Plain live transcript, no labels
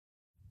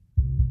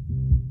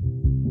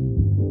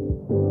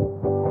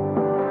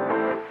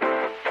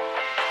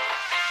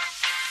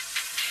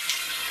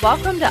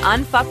Welcome to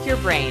Unfuck Your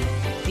Brain,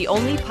 the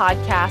only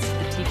podcast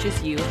that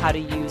teaches you how to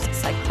use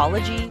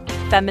psychology,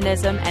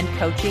 feminism, and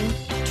coaching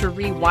to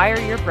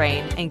rewire your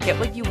brain and get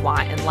what you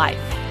want in life.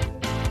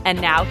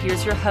 And now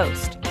here's your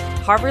host,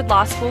 Harvard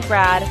Law School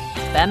grad,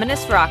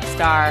 feminist rock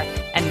star,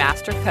 and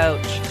master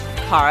coach,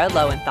 Kara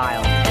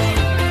Loewentheil.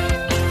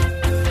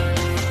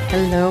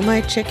 Hello,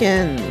 my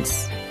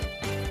chickens.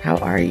 How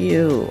are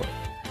you?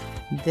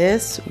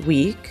 This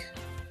week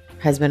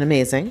has been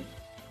amazing.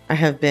 I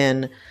have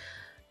been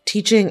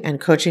teaching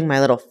and coaching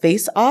my little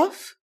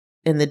face-off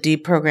in the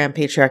Deprogram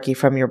Patriarchy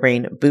from Your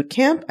Brain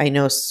bootcamp. I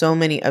know so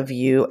many of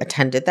you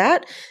attended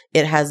that.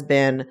 It has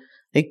been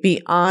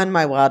beyond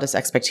my wildest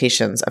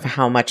expectations of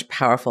how much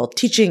powerful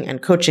teaching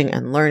and coaching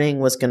and learning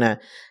was going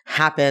to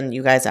happen.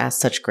 You guys asked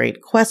such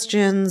great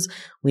questions.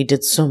 We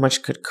did so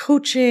much good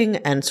coaching,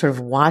 and sort of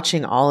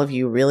watching all of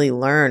you really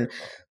learn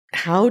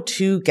how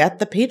to get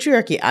the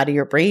patriarchy out of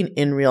your brain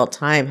in real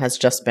time has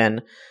just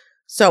been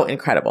so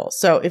incredible.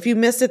 So if you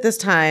missed it this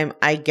time,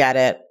 I get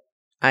it.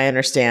 I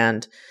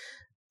understand.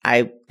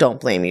 I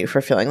don't blame you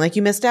for feeling like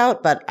you missed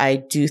out, but I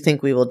do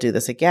think we will do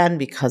this again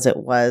because it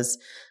was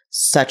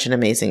such an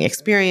amazing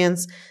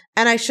experience.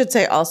 And I should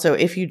say also,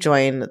 if you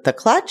join the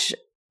Clutch,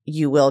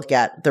 you will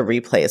get the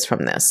replays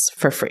from this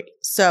for free.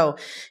 So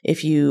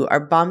if you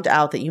are bummed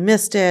out that you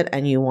missed it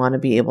and you want to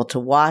be able to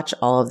watch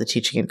all of the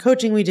teaching and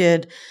coaching we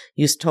did,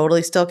 you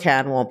totally still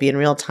can. Won't be in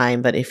real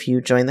time, but if you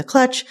join the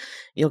Clutch,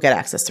 you'll get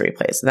access to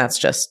replays. And that's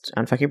just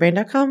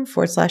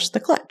unfuckyourbrain.com/the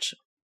Clutch.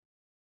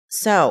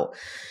 So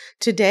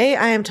today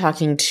I am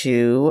talking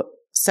to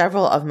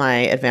several of my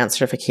advanced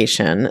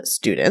certification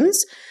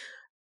students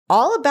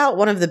all about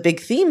one of the big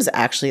themes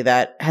actually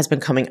that has been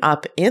coming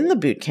up in the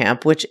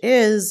bootcamp, which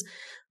is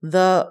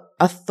the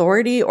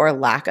authority or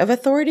lack of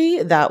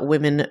authority that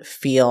women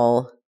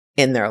feel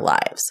in their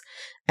lives.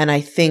 And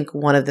I think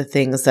one of the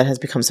things that has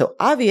become so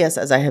obvious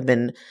as I have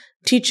been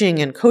teaching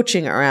and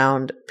coaching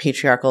around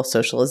patriarchal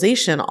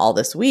socialization all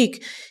this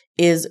week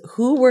is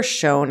who we're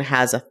shown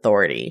has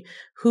authority,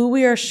 who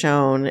we are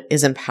shown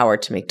is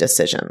empowered to make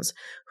decisions,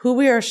 who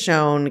we are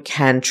shown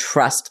can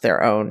trust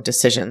their own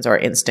decisions or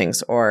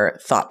instincts or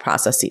thought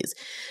processes.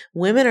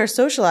 Women are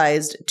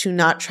socialized to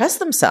not trust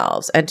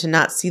themselves and to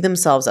not see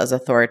themselves as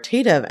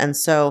authoritative. And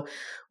so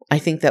I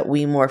think that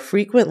we more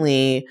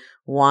frequently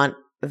want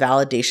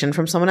validation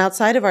from someone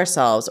outside of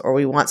ourselves, or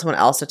we want someone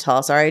else to tell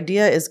us our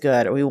idea is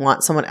good, or we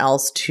want someone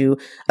else to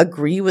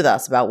agree with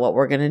us about what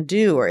we're going to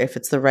do, or if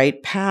it's the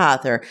right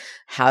path, or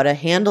how to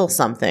handle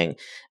something.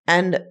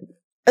 And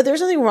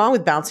there's nothing wrong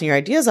with bouncing your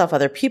ideas off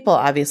other people.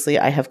 Obviously,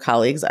 I have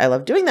colleagues. I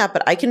love doing that,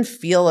 but I can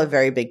feel a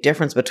very big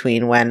difference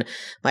between when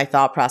my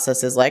thought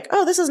process is like,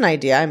 oh, this is an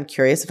idea. I'm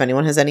curious if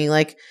anyone has any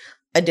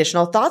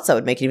additional thoughts that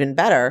would make it even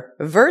better,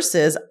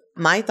 versus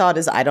my thought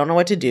is, I don't know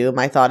what to do.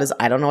 My thought is,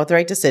 I don't know what the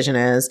right decision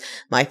is.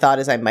 My thought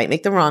is, I might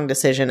make the wrong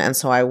decision. And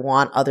so I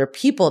want other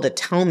people to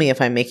tell me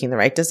if I'm making the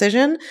right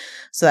decision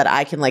so that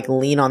I can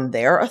lean on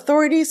their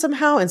authority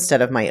somehow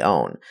instead of my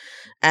own.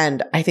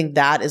 And I think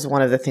that is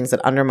one of the things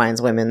that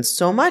undermines women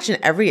so much in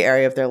every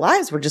area of their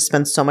lives. We just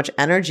spend so much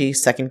energy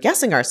second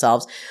guessing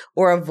ourselves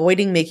or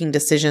avoiding making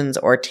decisions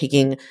or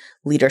taking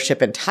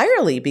leadership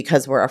entirely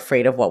because we're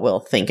afraid of what we'll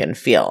think and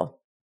feel.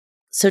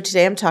 So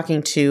today I'm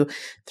talking to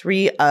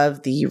 3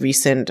 of the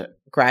recent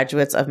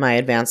graduates of my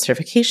advanced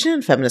certification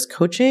in feminist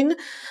coaching,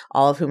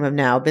 all of whom have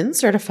now been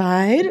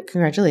certified.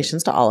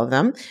 Congratulations to all of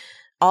them.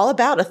 All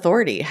about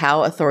authority,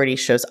 how authority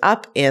shows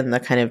up in the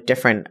kind of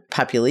different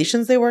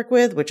populations they work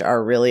with, which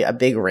are really a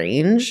big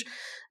range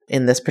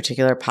in this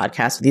particular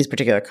podcast with these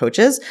particular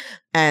coaches,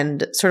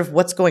 and sort of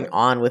what's going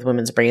on with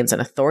women's brains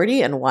and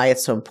authority and why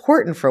it's so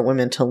important for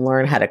women to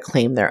learn how to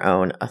claim their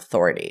own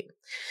authority.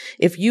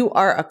 If you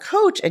are a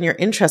coach and you're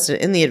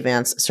interested in the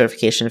advanced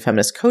certification in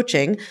feminist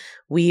coaching,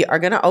 we are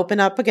going to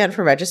open up again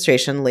for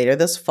registration later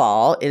this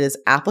fall. It is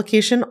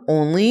application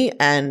only,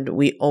 and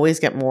we always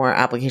get more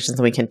applications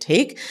than we can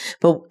take,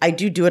 but I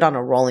do it on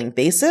a rolling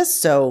basis.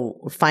 So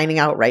finding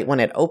out right when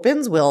it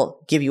opens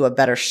will give you a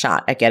better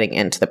shot at getting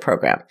into the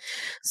program.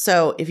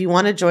 So if you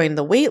want to join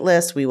the wait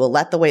list, we will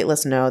let the wait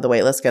list know. The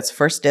wait list gets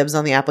first dibs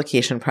on the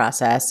application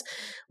process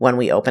when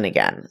we open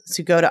again.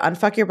 So go to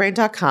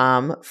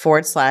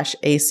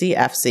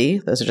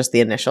unfuckyourbrain.com/ACFC. Those are just the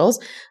initials.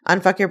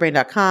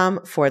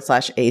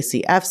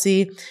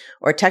 Unfuckyourbrain.com/ACFC,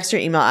 or text your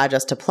email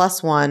address to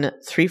 +1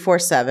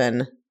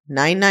 347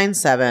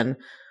 997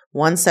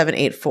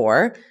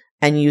 1784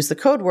 and use the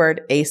code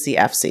word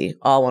ACFC,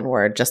 all one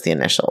word, just the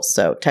initials.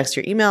 So text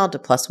your email to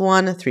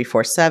 +1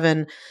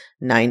 347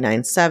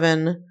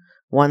 997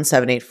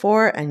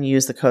 1784 and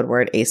use the code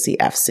word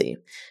ACFC.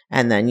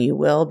 And then you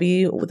will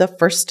be the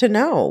first to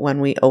know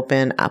when we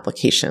open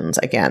applications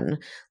again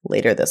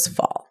later this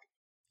fall.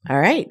 All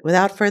right,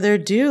 without further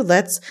ado,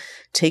 let's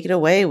take it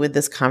away with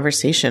this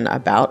conversation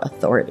about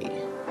authority.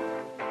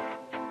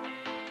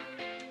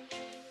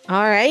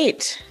 All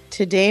right,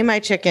 today, my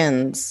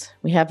chickens,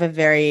 we have a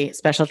very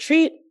special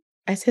treat.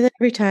 I say that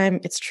every time.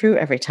 It's true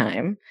every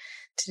time.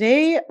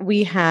 Today,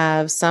 we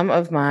have some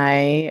of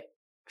my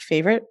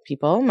favorite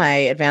people, my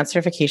advanced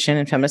certification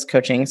in feminist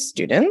coaching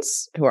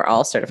students who are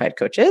all certified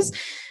coaches,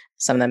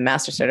 some of them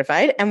master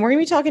certified. And we're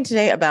going to be talking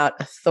today about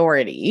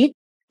authority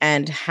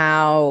and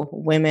how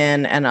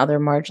women and other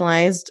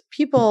marginalized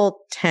people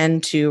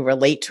tend to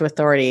relate to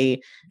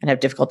authority and have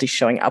difficulty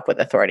showing up with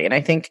authority. And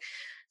I think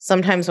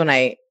sometimes when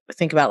I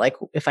think about like,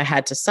 if I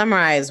had to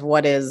summarize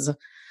what is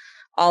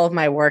all of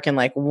my work in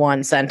like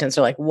one sentence,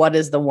 or like, what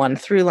is the one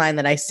through line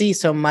that I see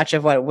so much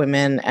of what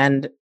women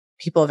and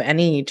people of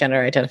any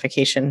gender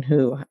identification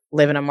who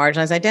live in a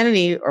marginalized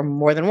identity or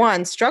more than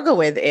one struggle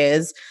with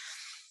is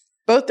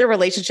both their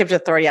relationship to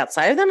authority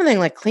outside of them and then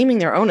like claiming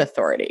their own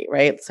authority,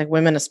 right? It's like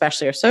women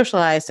especially are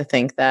socialized to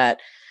think that,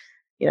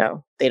 you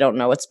know, they don't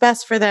know what's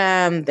best for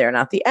them. They're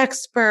not the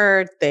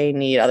expert. They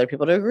need other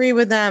people to agree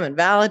with them and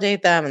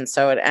validate them. And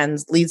so it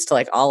leads to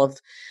like all of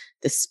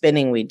the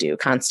spinning we do,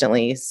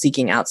 constantly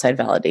seeking outside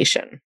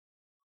validation.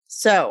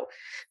 So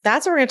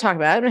that's what we're going to talk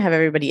about. I'm going to have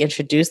everybody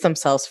introduce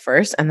themselves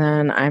first. And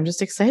then I'm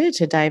just excited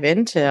to dive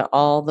into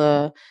all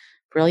the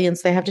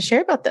brilliance they have to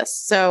share about this.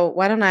 So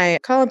why don't I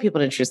call on people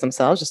to introduce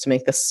themselves just to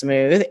make this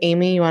smooth.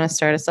 Amy, you want to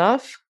start us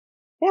off?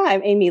 Yeah,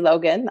 I'm Amy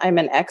Logan. I'm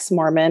an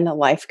ex-Mormon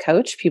life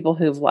coach, people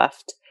who've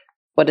left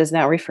what is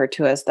now referred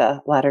to as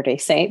the Latter-day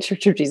Saints,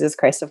 Church of Jesus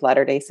Christ of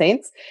Latter-day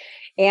Saints.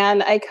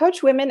 And I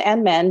coach women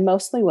and men,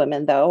 mostly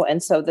women though.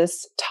 And so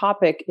this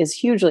topic is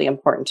hugely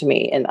important to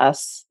me in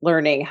us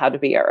learning how to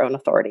be our own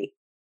authority.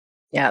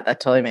 Yeah, that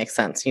totally makes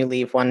sense. You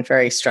leave one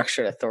very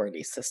structured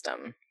authority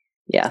system.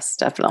 Yes,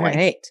 definitely. All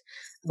right.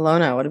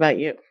 Ilona, what about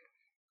you?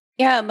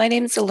 Yeah, my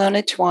name is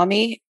Ilona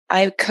Twami.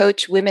 I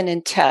coach women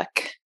in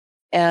tech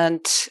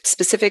and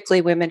specifically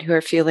women who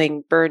are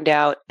feeling burned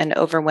out and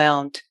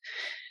overwhelmed.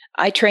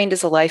 I trained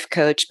as a life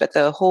coach, but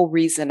the whole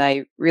reason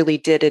I really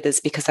did it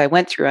is because I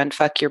went through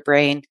Unfuck Your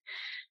Brain,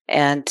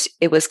 and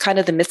it was kind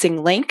of the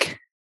missing link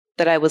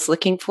that I was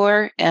looking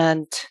for.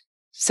 And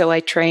so I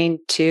trained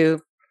to,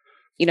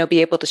 you know,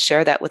 be able to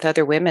share that with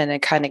other women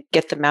and kind of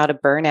get them out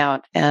of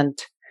burnout and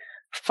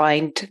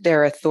find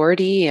their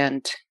authority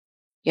and,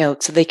 you know,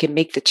 so they can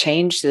make the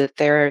change that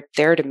they're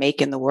there to make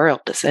in the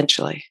world,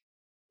 essentially.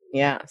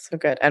 Yeah, so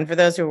good. And for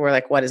those who were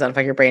like, what is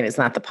Unfuck Your Brain? It's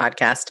not the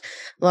podcast.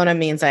 Lona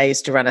means I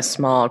used to run a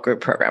small group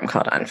program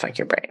called Unfuck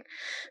Your Brain.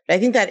 But I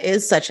think that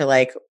is such a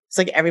like, it's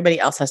like everybody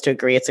else has to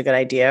agree it's a good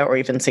idea or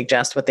even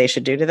suggest what they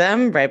should do to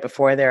them right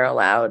before they're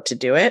allowed to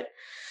do it.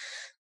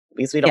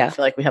 Because we don't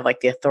feel like we have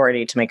like the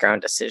authority to make our own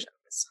decisions.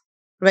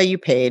 What about you,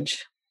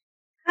 Paige?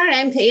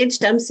 Hi, I'm Paige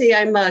Dempsey.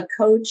 I'm a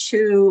coach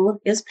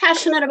who is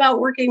passionate about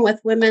working with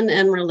women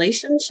and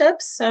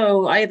relationships.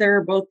 So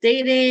either both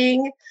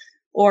dating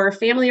or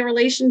family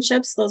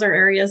relationships. Those are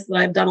areas that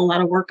I've done a lot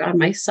of work on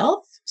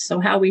myself. So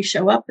how we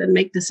show up and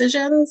make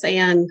decisions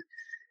and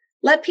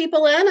let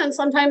people in and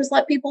sometimes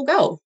let people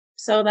go.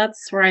 So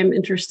that's where I'm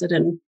interested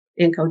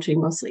in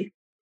coaching mostly.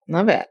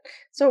 Love it.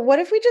 So what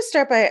if we just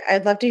start by,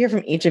 I'd love to hear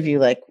from each of you,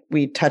 like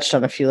we touched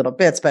on a few little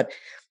bits, but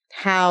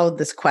how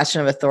this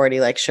question of authority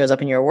like shows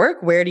up in your work.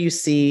 Where do you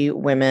see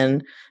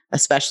women,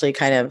 especially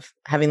kind of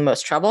having the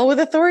most trouble with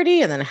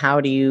authority? And then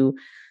how do you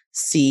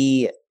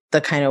see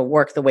the kind of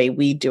work, the way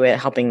we do it,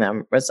 helping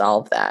them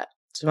resolve that?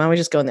 So why don't we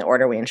just go in the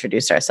order we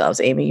introduced ourselves?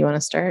 Amy, you want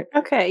to start?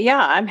 Okay. Yeah,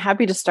 I'm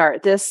happy to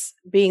start. This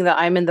being that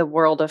I'm in the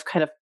world of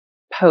kind of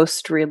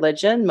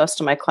post-religion,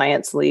 most of my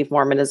clients leave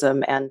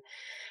Mormonism, and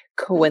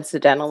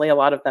coincidentally, a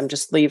lot of them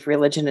just leave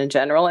religion in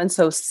general. And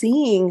so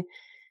seeing,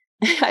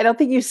 I don't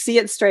think you see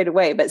it straight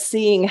away, but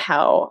seeing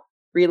how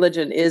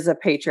religion is a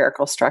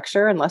patriarchal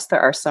structure, unless there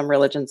are some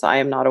religions I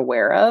am not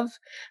aware of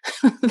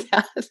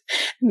that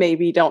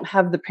maybe don't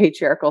have the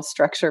patriarchal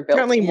structure built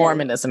Certainly in.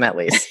 Mormonism, at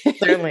least.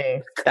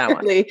 Certainly that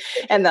one.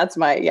 And that's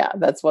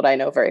that's what I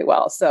know very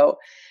well. So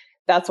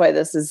that's why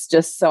this is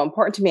just so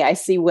important to me. I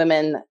see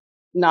women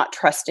not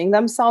trusting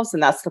themselves,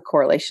 and that's the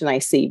correlation I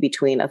see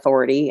between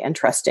authority and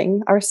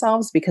trusting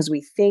ourselves, because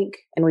we think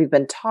and we've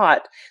been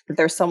taught that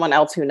there's someone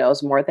else who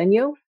knows more than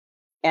you.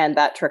 And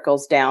that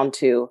trickles down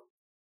to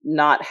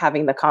not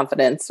having the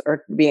confidence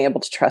or being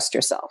able to trust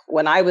yourself.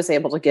 When I was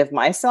able to give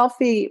myself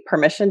the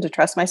permission to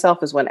trust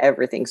myself is when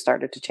everything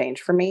started to change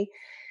for me.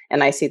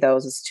 And I see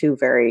those as two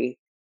very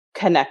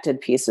connected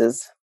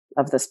pieces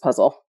of this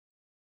puzzle.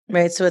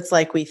 Right. So it's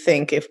like we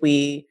think if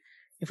we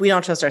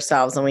don't trust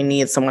ourselves, then we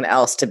need someone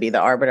else to be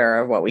the arbiter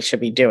of what we should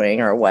be doing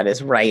or what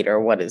is right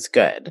or what is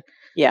good.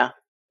 Yeah.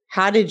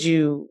 How did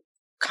you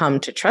come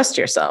to trust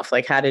yourself?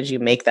 Like, how did you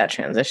make that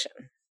transition?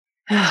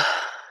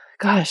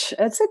 Gosh,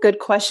 that's a good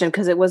question,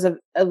 because it was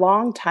a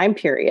long time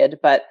period,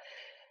 but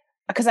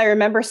because I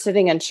remember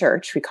sitting in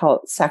church, we call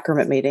it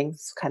sacrament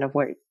meetings, kind of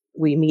where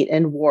we meet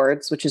in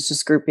wards, which is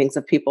just groupings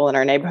of people in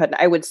our neighborhood.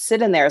 And I would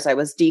sit in there as I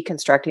was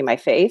deconstructing my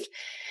faith,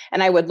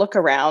 and I would look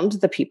around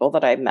the people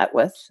that I met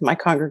with, my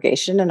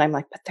congregation, and I'm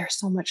like, but they're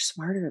so much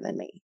smarter than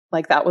me.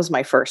 Like, that was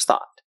my first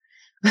thought.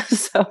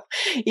 So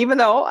even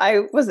though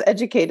I was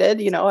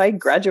educated, I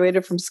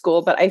graduated from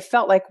school, but I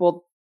felt like,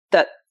 well,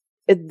 that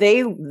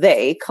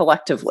they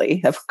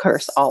collectively, of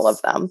course, all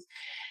of them.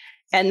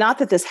 And not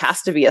that this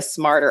has to be a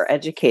smart or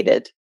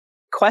educated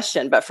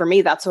question, but for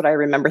me, that's what I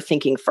remember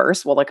thinking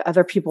first. Well, like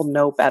other people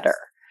know better.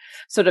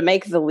 So to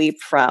make the leap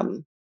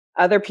from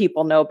other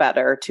people know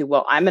better to,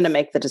 well, I'm going to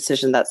make the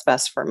decision that's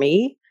best for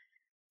me,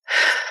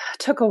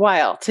 took a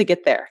while to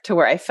get there to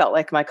where I felt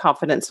like my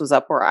confidence was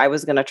up, where I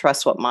was going to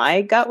trust what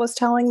my gut was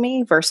telling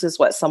me versus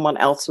what someone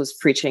else was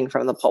preaching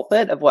from the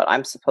pulpit of what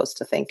I'm supposed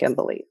to think and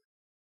believe.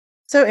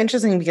 So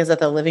interesting, because at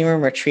the living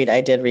room retreat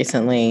I did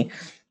recently,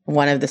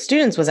 one of the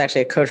students was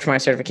actually a coach for my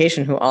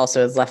certification who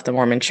also has left the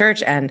Mormon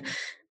church. And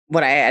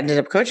what I ended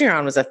up coaching her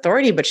on was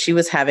authority, but she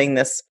was having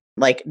this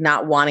like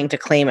not wanting to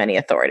claim any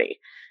authority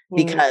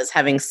because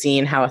having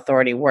seen how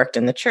authority worked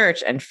in the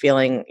church and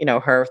feeling,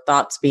 her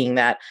thoughts being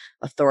that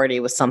authority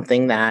was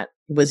something that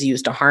was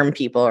used to harm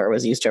people or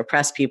was used to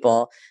oppress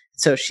people.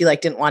 So she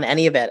didn't want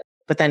any of it.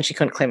 But then she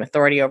couldn't claim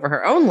authority over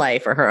her own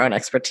life or her own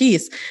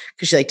expertise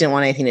because she didn't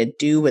want anything to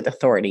do with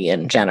authority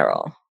in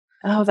general.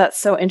 Oh, that's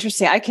so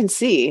interesting. I can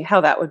see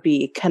how that would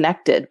be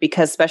connected,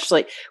 because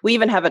especially we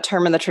even have a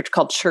term in the church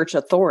called church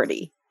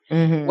authority,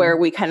 where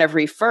we kind of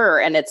refer,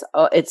 and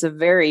it's a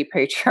very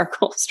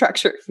patriarchal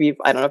structure.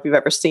 I don't know if you've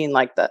ever seen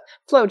like the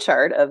flow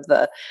chart of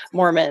the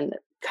Mormon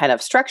kind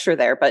of structure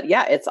there, but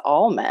yeah, it's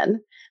all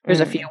men. There's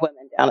a few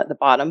women down at the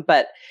bottom,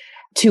 but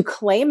to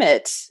claim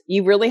it,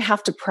 you really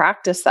have to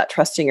practice that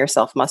trusting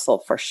yourself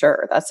muscle for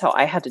sure. That's how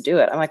I had to do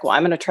it. I'm like, well,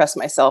 I'm going to trust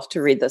myself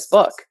to read this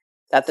book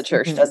that the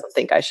church doesn't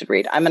think I should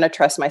read. I'm going to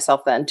trust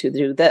myself then to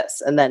do this.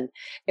 And then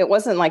it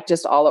wasn't like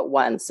just all at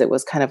once. It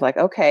was kind of like,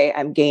 okay,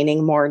 I'm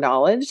gaining more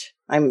knowledge.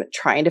 I'm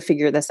trying to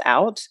figure this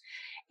out.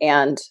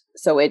 And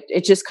so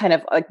it just kind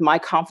of like my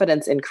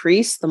confidence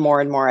increased the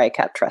more and more I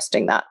kept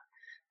trusting that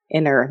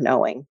inner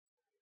knowing.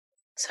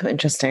 So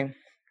interesting.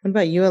 What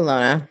about you,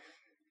 Ilona?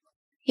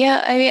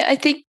 Yeah, I mean, I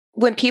think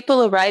when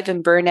people arrive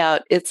in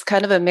burnout, it's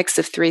kind of a mix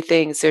of three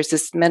things. There's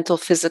this mental,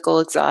 physical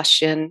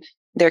exhaustion.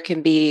 There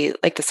can be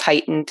like this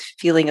heightened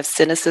feeling of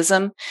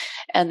cynicism.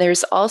 And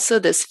there's also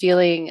this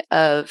feeling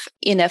of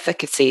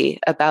inefficacy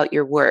about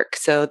your work,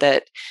 so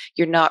that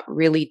you're not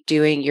really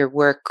doing your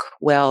work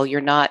well.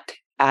 You're not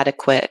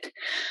adequate.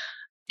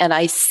 And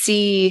I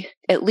see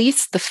at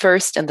least the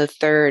first and the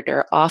third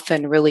are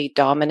often really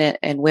dominant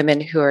in women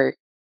who are,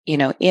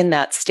 in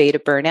that state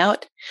of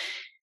burnout.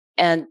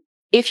 And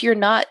if you're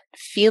not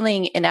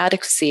feeling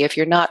inadequacy, if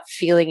you're not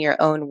feeling your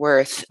own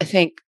worth, I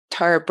think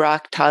Tara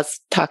Brach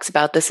talks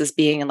about this as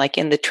being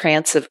in the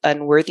trance of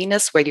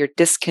unworthiness, where you're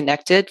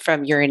disconnected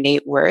from your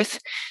innate worth.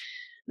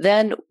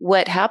 Then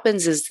what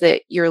happens is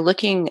that you're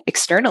looking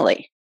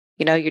externally.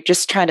 You're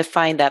just trying to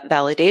find that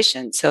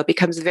validation. So it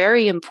becomes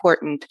very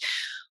important.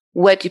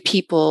 What do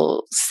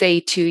people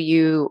say to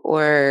you,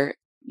 or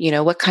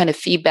what kind of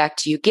feedback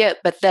do you get?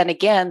 But then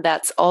again,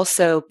 that's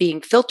also being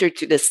filtered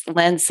through this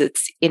lens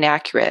that's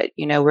inaccurate,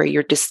 where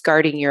you're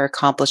discarding your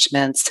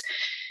accomplishments.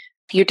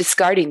 You're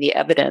discarding the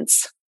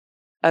evidence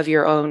of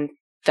your own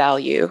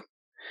value,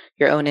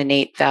 your own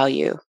innate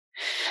value.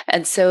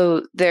 And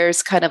so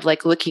there's kind of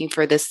like looking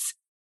for this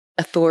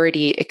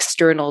authority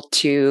external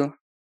to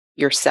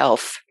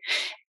yourself.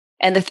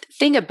 And the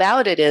thing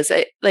about it is,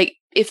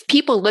 if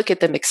people look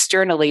at them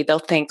externally, they'll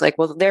think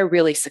well, they're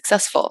really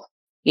successful.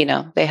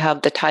 They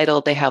have the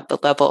title, they have the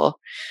level,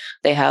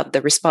 they have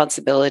the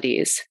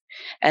responsibilities.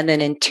 And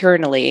then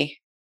internally,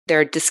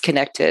 they're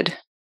disconnected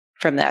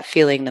from that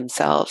feeling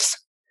themselves.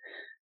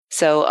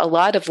 So a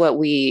lot of what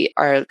we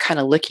are kind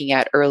of looking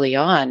at early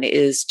on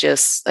is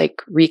just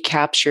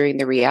recapturing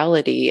the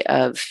reality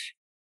of,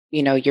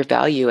 your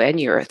value and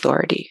your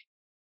authority.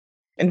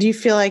 And do you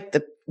feel like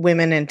the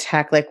women in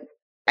tech,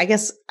 I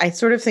guess I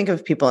sort of think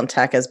of people in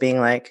tech as being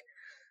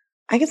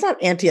I guess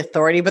not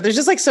anti-authority, but there's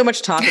just so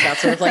much talk about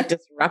sort of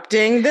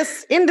disrupting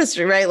this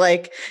industry,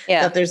 right?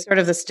 That there's sort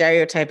of the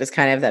stereotype is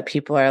kind of that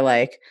people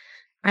are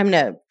I'm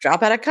going to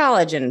drop out of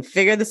college and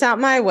figure this out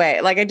my way.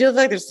 I do feel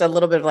like there's a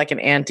little bit of an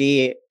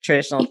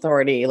anti-traditional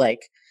authority,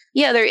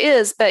 Yeah, there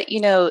is. But,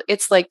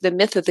 it's the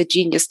myth of the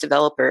genius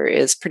developer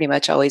is pretty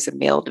much always a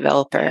male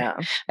developer. Yeah.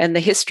 And the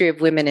history of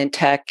women in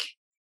tech,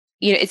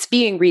 it's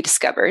being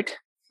rediscovered.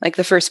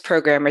 The first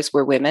programmers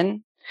were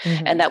women.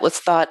 Mm-hmm. And that was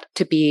thought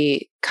to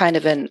be kind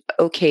of an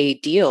okay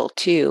deal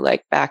too,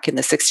 back in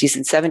the 60s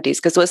and 70s,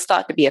 because it was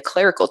thought to be a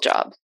clerical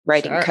job,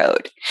 writing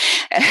code.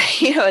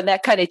 And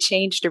that kind of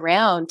changed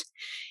around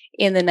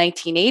in the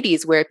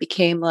 1980s, where it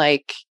became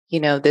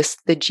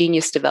the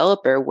genius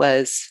developer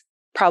was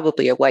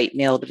probably a white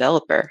male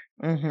developer.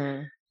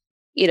 Mm-hmm.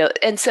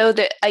 And so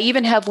I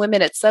even have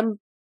women at some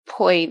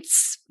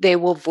points, they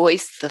will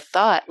voice the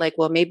thought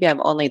well, maybe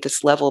I'm only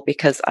this level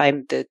because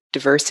I'm the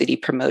diversity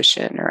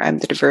promotion, or I'm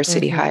the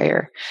diversity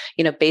hire,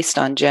 based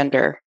on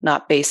gender,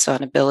 not based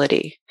on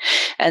ability.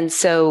 And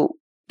so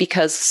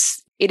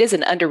because it is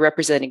an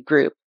underrepresented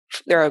group,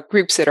 there are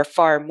groups that are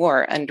far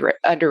more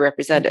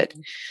underrepresented,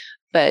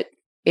 but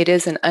it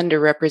is an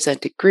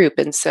underrepresented group.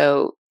 And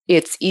so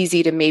it's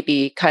easy to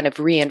maybe kind of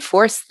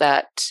reinforce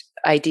that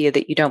idea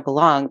that you don't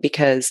belong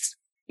because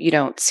you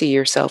don't see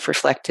yourself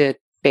reflected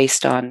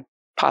based on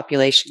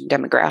population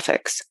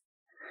demographics.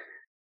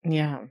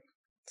 Yeah.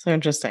 So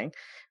interesting.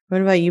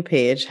 What about you,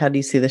 Paige? How do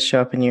you see this show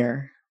up in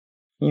your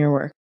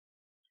work?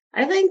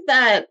 I think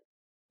that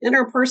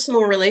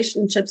interpersonal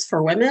relationships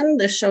for women,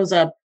 this shows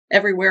up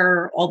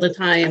everywhere all the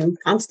time,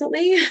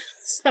 constantly.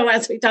 So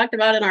as we talked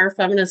about in our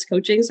feminist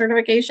coaching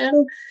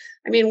certification,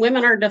 I mean,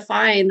 women are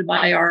defined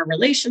by our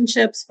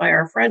relationships, by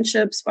our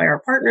friendships, by our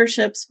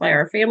partnerships, by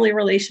our family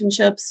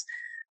relationships.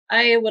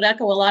 I would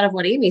echo a lot of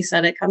what Amy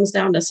said. It comes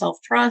down to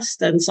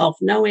self-trust and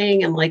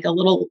self-knowing and like a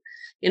little,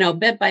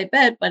 bit by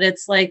bit, but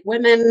it's like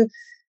women,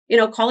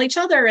 call each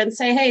other and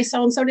say, hey,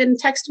 so-and-so didn't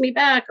text me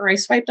back, or I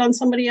swiped on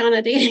somebody on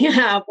a dating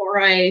app, or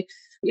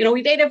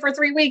we dated for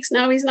 3 weeks.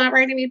 Now he's not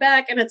writing me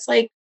back. And it's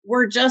like,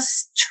 we're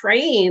just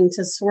trained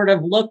to sort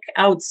of look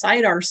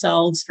outside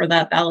ourselves for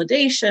that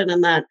validation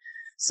and that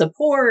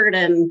support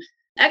and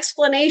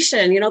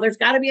explanation. There's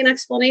got to be an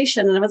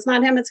explanation. And if it's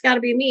not him, it's got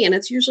to be me. And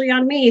it's usually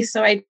on me.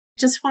 So I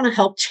just want to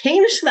help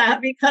change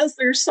that because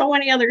there's so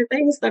many other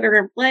things that are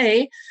in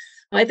play.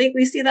 I think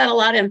we see that a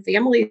lot in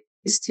families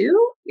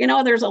too.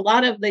 There's a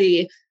lot of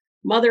the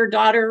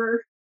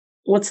mother-daughter,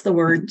 what's the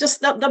word?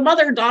 Just the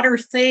mother-daughter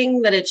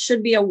thing that it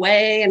should be a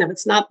way. And if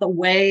it's not the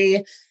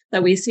way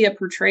that we see it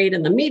portrayed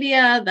in the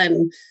media,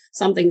 then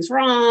something's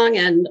wrong.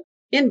 And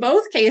in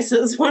both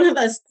cases, one of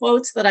the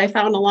quotes that I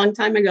found a long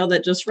time ago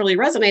that just really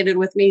resonated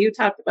with me, you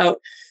talked about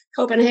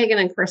Copenhagen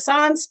and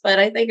croissants, but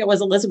I think it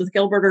was Elizabeth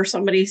Gilbert or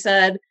somebody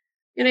said,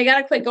 you got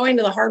to quit going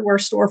to the hardware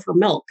store for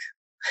milk.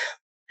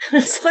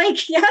 It's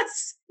like,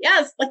 yes,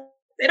 like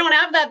they don't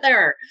have that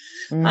there.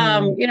 So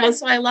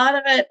a lot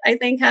of it, I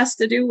think, has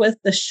to do with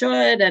the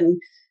should,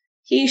 and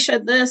he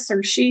should this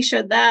or she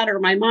should that, or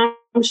my mom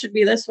should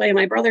be this way,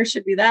 my brother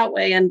should be that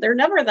way, and they're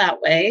never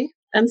that way.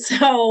 And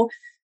so,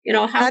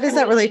 how does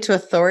that relate to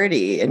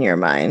authority in your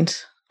mind?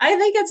 I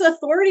think it's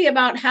authority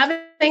about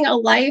having a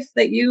life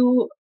that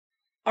you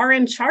are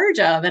in charge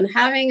of and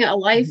having a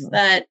life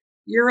that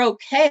you're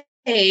okay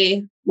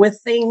with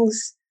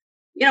things.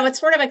 It's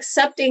sort of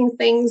accepting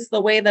things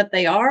the way that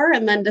they are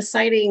and then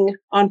deciding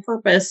on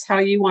purpose how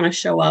you want to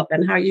show up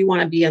and how you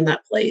want to be in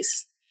that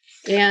place.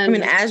 And I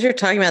mean, as you're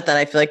talking about that,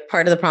 I feel like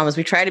part of the problem is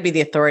we try to be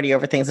the authority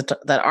over things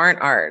that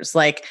aren't ours.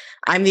 Like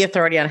I'm the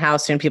authority on how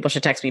soon people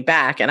should text me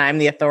back, and I'm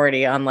the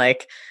authority on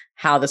like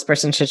how this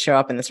person should show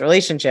up in this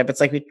relationship.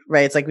 It's like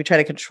it's like we try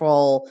to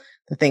control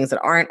the things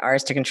that aren't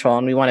ours to control,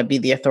 and we want to be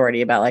the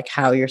authority about like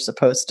how you're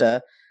supposed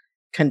to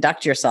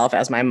conduct yourself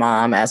as my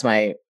mom, as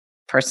my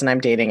person I'm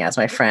dating, as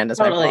my friend, as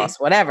my boss,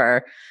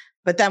 whatever.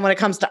 But then when it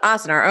comes to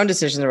us and our own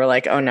decisions, we're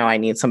like, oh no, I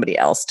need somebody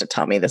else to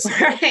tell me this.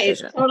 Right.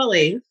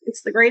 Totally.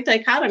 It's the great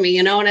dichotomy,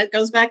 and it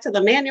goes back to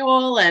the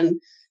manual, and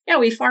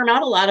we farm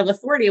out a lot of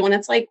authority when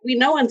it's like, we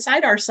know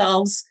inside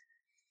ourselves.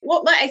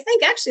 Well, I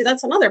think actually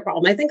that's another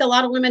problem. I think a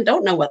lot of women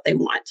don't know what they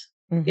want.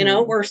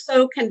 We're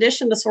so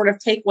conditioned to sort of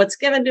take what's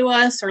given to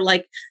us or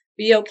like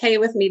be okay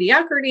with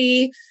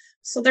mediocrity.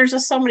 So there's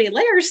just so many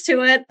layers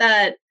to it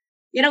that,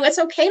 it's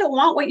okay to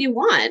want what you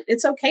want.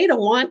 It's okay to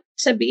want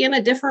to be in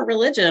a different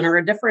religion or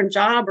a different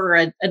job or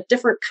a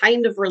different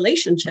kind of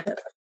relationship.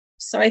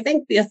 So I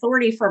think the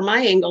authority from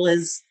my angle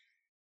is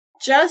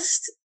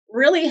just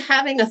really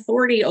having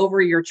authority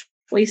over your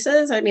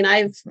choices. I mean,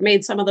 I've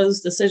made some of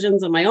those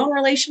decisions in my own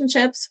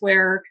relationships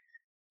where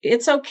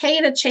it's okay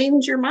to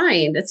change your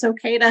mind. It's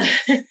okay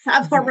to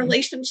have a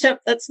relationship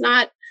that's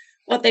not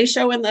what they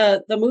show in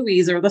the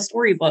movies or the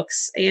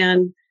storybooks.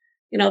 And,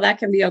 that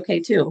can be okay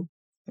too.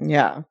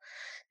 Yeah.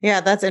 Yeah,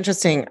 that's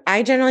interesting.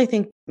 I generally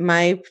think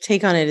my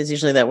take on it is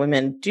usually that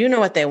women do know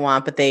what they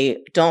want, but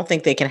they don't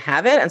think they can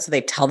have it. And so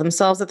they tell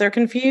themselves that they're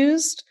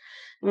confused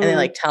and they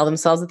like tell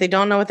themselves that they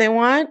don't know what they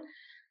want.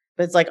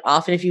 But it's like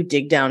often if you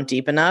dig down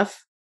deep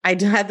enough, I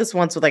had this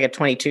once with like a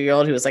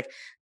 22-year-old who was like,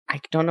 I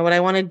don't know what I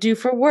want to do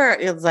for work.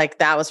 It was like,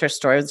 that was her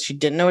story. She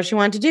didn't know what she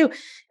wanted to do.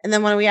 And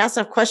then when we asked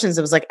enough questions,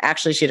 it was like,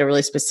 actually, she had a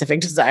really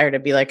specific desire to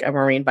be like a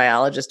marine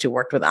biologist who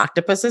worked with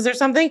octopuses or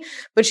something.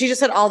 But she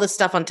just had all this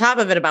stuff on top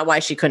of it about why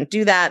she couldn't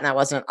do that. And that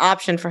wasn't an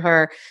option for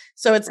her.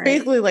 So it's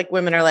basically like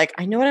women are like,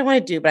 I know what I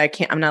want to do, but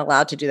I'm not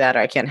allowed to do that, or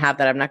I can't have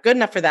that. I'm not good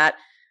enough for that.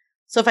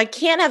 So if I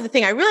can't have the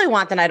thing I really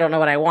want, then I don't know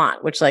what I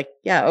want, which like,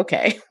 yeah,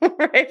 okay.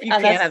 Right? If you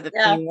can't have the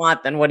thing you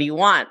want, then what do you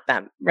want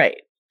then?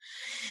 Right.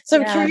 So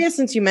I'm curious,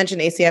 since you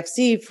mentioned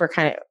ACFC, for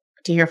kind of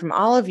to hear from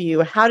all of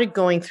you, how did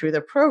going through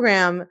the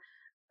program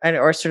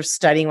or sort of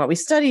studying what we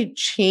studied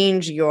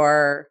change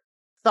your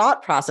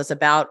thought process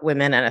about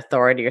women and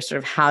authority, or sort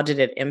of how did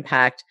it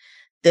impact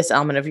this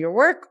element of your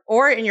work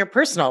or in your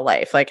personal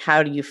life? Like,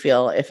 how do you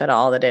feel, if at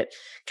all, that it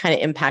kind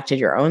of impacted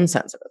your own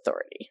sense of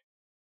authority?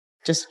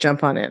 Just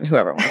jump on in,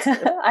 whoever wants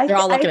to. They're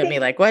all looking at me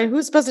like, what?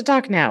 Who's supposed to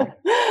talk now?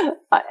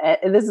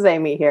 This is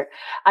Amy here.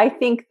 I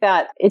think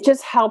that it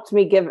just helped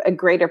me give a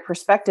greater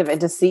perspective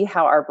and to see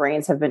how our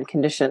brains have been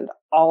conditioned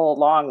all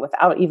along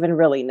without even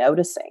really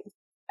noticing,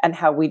 and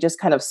how we just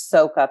kind of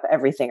soak up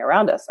everything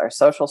around us, our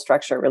social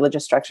structure,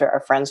 religious structure,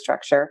 our friend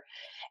structure.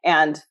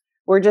 And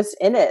we're just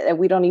in it and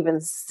we don't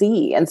even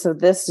see. And so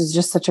this is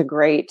just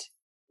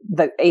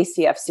the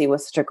ACFC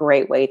was such a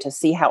great way to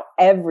see how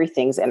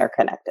everything's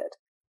interconnected.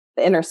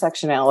 The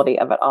intersectionality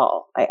of it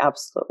all. I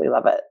absolutely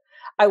love it.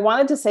 I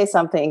wanted to say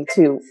something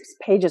to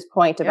Paige's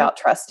point about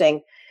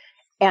trusting.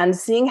 and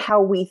seeing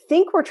how we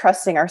think we're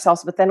trusting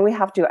ourselves, but then we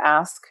have to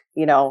ask,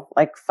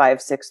 like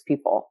 5, 6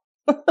 people.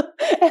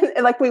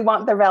 and like we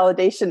want their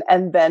validation.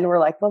 And then we're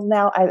like, well,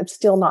 now I'm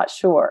still not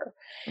sure.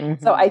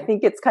 Mm-hmm. So I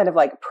think it's kind of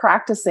like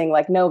practicing,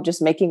 like, no,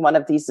 just making one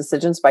of these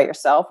decisions by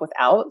yourself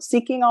without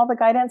seeking all the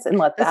guidance and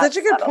let that. That's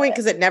such a good point,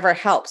 because it never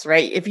helps,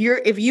 right? If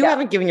you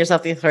haven't given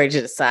yourself the authority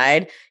to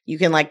decide, you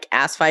can like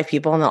ask 5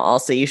 people and they'll all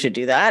say you should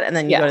do that. And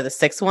then you go to the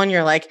 6th one,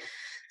 you're like,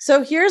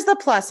 so here's the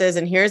pluses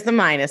and here's the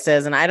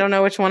minuses, and I don't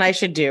know which one I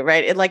should do,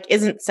 right? It like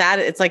isn't sad.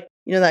 It's like,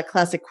 that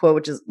classic quote,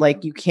 which is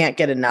like, you can't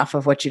get enough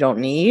of what you don't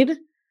need.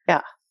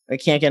 Yeah. Or you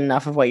can't get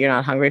enough of what you're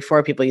not hungry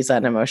for. People use that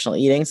in emotional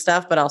eating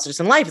stuff, but also just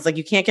in life. It's like,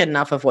 you can't get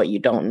enough of what you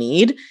don't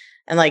need.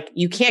 And like,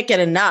 you can't get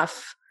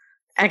enough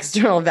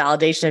external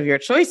validation of your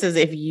choices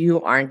if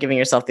you aren't giving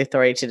yourself the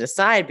authority to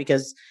decide,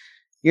 because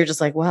you're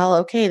just like, well,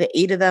 okay, the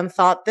 8 of them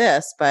thought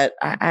this, but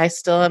I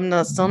still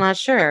am still not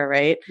sure,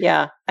 right?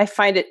 Yeah. I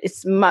find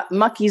it's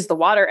muckies the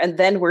water, and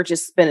then we're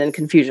just spinning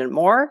confusion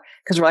more,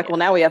 because we're like, well,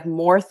 now we have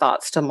more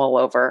thoughts to mull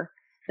over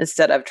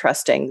instead of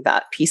trusting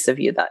that piece of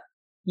you that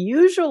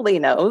usually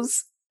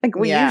knows. Like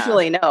we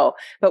usually know,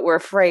 but we're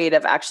afraid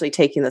of actually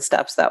taking the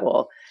steps that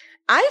will.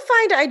 I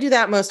find I do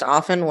that most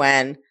often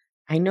when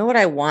I know what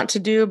I want to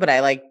do, but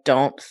I like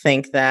don't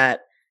think that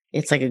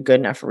it's like a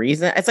good enough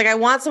reason. It's like I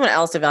want someone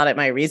else to validate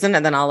my reason,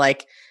 and then I'll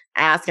like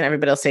ask and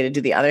everybody will say to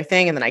do the other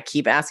thing. And then I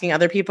keep asking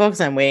other people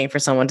because I'm waiting for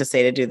someone to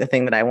say to do the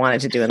thing that I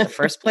wanted to do in the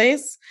first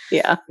place.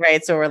 Yeah.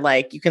 Right. So we're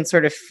like, you can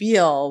sort of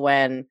feel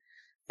when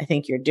I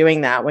think you're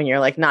doing that, when you're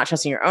like not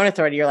trusting your own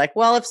authority. You're like,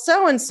 well, if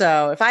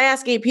so-and-so, if I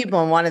ask 8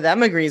 people and one of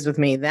them agrees with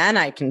me, then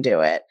I can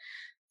do it.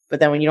 But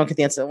then when you don't get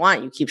the answer they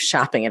want, you keep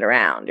shopping it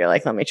around. You're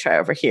like, let me try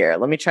over here.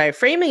 Let me try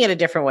framing it a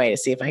different way to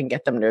see if I can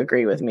get them to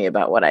agree with me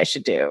about what I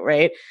should do.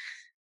 Right.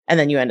 And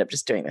then you end up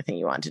just doing the thing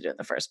you want to do in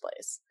the first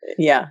place.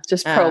 Yeah.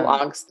 Just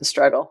prolongs the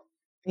struggle.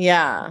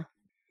 Yeah.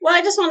 Well,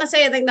 I just want to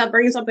say, I think that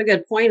brings up a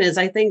good point, is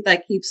I think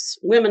that keeps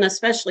women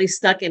especially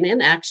stuck in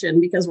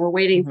inaction because we're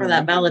waiting for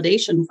that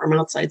validation from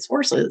outside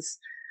sources.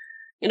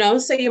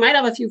 So you might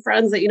have a few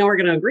friends that are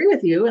going to agree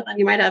with you, and then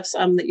you might have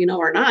some that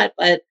are not,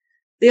 but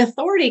the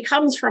authority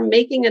comes from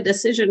making a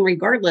decision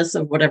regardless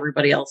of what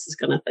everybody else is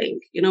going to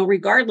think,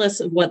 regardless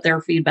of what their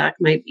feedback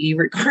might be,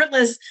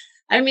 regardless.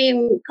 I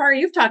mean, Cara,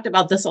 you've talked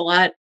about this a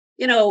lot.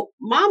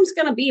 Mom's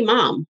going to be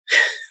mom.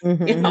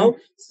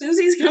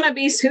 Susie's going to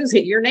be Susie.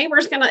 Your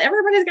neighbor's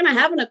everybody's going to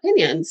have an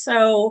opinion.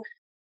 So,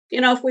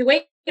 if we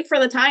wait for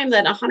the time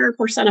that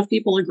 100% of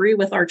people agree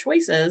with our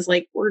choices,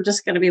 like we're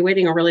just going to be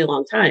waiting a really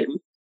long time.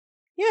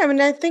 Yeah. I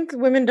mean, I think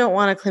women don't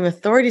want to claim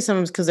authority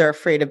sometimes because they're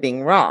afraid of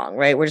being wrong,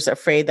 right? We're just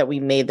afraid that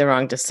we made the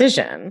wrong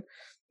decision,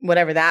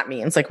 whatever that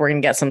means. Like we're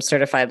going to get some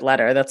certified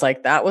letter that's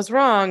like, that was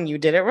wrong. You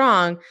did it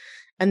wrong.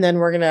 And then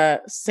we're going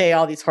to say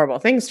all these horrible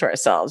things to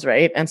ourselves,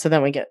 right? And so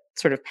then we get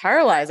sort of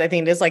paralyzed. I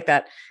think it is like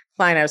that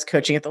client I was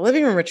coaching at the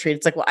living room retreat.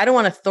 It's like, well, I don't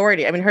want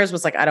authority. I mean, hers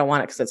was like, I don't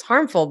want it because it's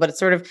harmful, but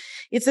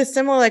it's a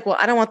similar like, well,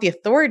 I don't want the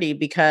authority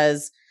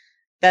because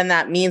then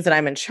that means that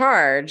I'm in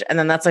charge. And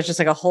then that's like just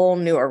like a whole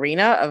new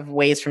arena of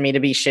ways for me to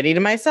be shitty to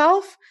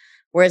myself.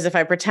 Whereas if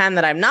I pretend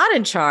that I'm not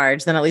in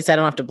charge, then at least I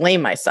don't have to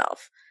blame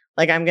myself.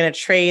 Like I'm going to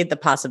trade the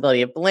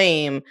possibility of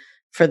blame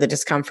for the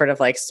discomfort of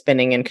like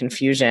spinning in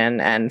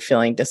confusion and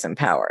feeling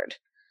disempowered,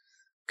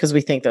 because we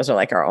think those are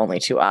like our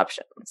only 2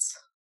 options.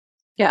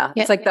 Yeah.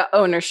 It's like the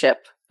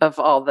ownership of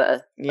all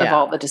the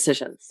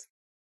decisions.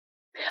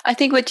 I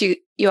think what you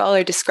all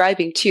are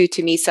describing too,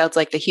 to me, sounds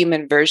like the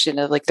human version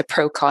of like the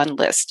pro-con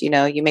list.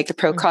 You make the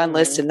pro-con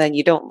list and then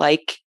you don't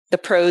like the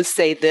pros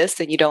say this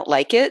and you don't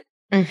like it.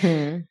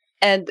 Mm-hmm.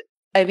 And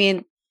I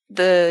mean,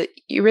 the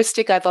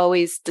heuristic I've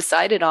always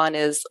decided on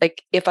is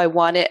like, if I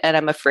want it and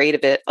I'm afraid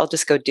of it, I'll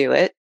just go do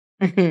it.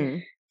 Mm-hmm.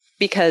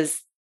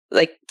 Because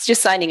like it's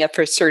just signing up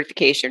for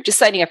certification, just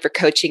signing up for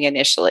coaching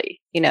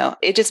initially,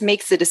 it just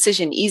makes the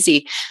decision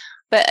easy.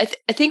 But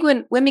I think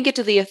when women get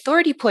to the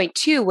authority point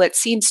too, what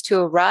seems to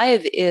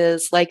arrive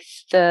is like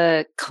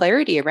the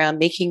clarity around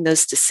making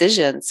those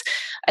decisions.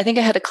 I think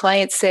I had a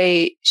client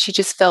say she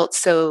just felt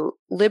so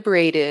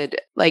liberated,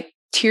 like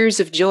tears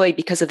of joy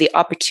because of the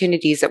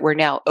opportunities that were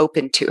now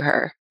open to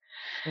her,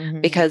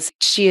 because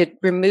she had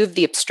removed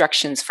the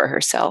obstructions for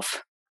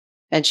herself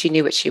and she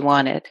knew what she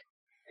wanted.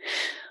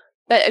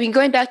 But I mean,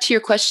 going back to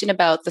your question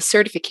about the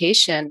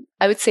certification,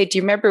 I would say, do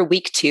you remember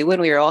week 2 when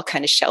we were all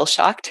kind of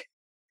shell-shocked?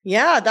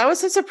 Yeah, that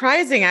was so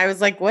surprising. I was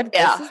like, what?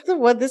 Yeah.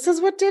 This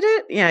is what did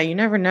it? Yeah, you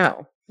never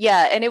know.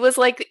 Yeah. And it was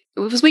like, it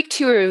was week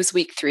 2 or it was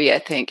week 3, I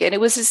think. And it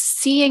was just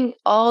seeing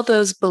all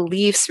those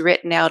beliefs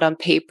written out on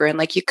paper. And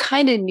like, you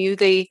kind of knew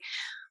they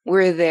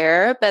were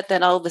there, but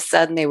then all of a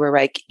sudden they were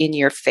like in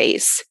your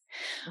face.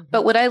 Mm-hmm.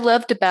 But what I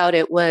loved about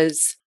it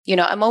was,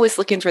 I'm always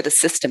looking for the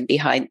system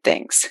behind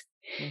things.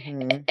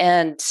 Mm-hmm.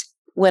 And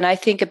when I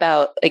think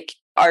about like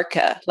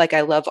ARCA, like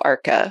I love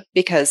ARCA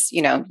because,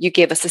 you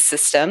gave us a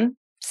system.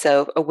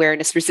 So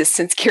awareness,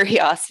 resistance,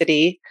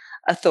 curiosity,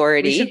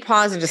 authority. We should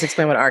pause and just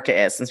explain what ARCA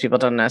is, since people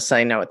don't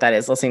necessarily know what that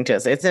is listening to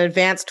us. It's an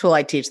advanced tool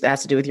I teach that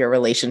has to do with your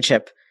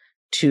relationship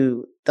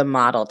to the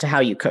model, to how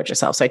you coach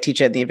yourself. So I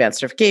teach it in the advanced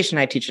certification.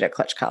 I teach it at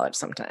Clutch College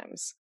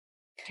sometimes.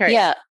 Carrie.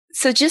 Yeah.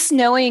 So just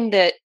knowing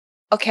that,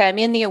 okay, I'm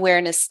in the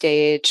awareness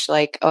stage,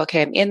 like,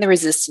 okay, I'm in the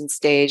resistance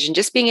stage, and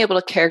just being able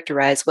to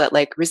characterize what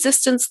like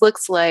resistance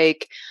looks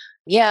like.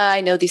 Yeah,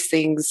 I know these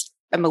things.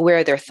 I'm aware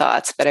of their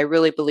thoughts, but I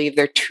really believe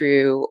they're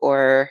true.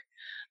 Or,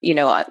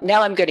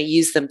 now I'm going to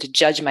use them to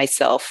judge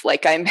myself.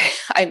 Like I'm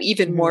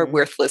even more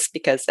worthless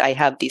because I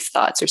have these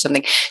thoughts or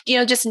something.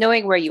 Just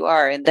knowing where you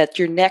are, and that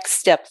your next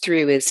step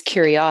through is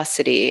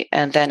curiosity.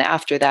 And then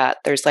after that,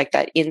 there's like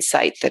that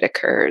insight that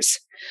occurs,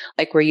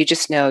 like where you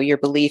just know your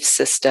belief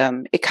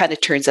system, it kind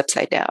of turns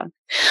upside down.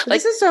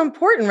 This is so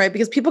important, right?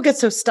 Because people get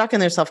so stuck in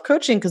their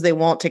self-coaching because they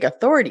won't take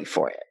authority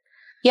for it.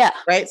 Yeah.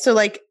 Right. So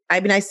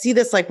I see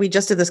this, like we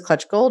just did this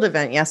Clutch Gold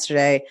event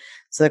yesterday.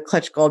 So the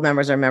Clutch Gold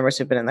members are members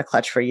who've been in the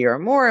Clutch for a year or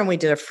more. And we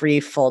did a free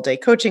full day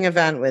coaching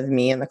event with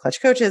me and the Clutch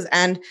coaches.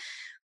 And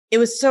it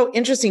was so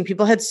interesting.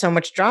 People had so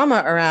much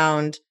drama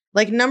around,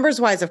 like,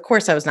 numbers wise. Of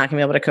course, I was not going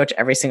to be able to coach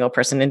every single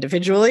person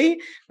individually,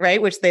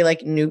 right? Which they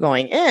like knew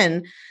going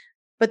in.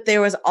 But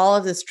there was all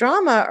of this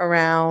drama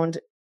around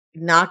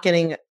not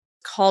getting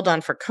called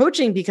on for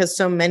coaching because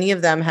so many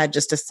of them had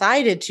just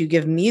decided to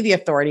give me the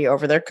authority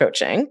over their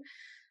coaching.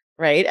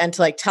 Right. And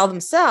to like tell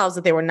themselves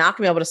that they were not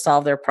going to be able to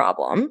solve their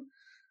problem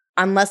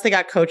unless they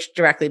got coached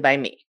directly by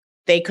me.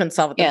 They couldn't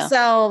solve it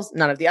themselves.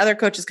 None of the other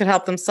coaches could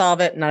help them solve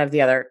it. None of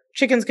the other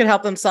chickens could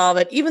help them solve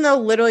it, even though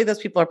literally those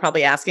people are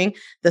probably asking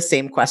the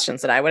same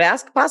questions that I would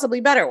ask,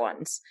 possibly better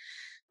ones.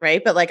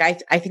 Right. But like, I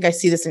think I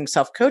see this in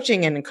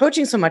self-coaching and in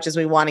coaching so much as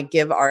we want to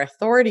give our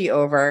authority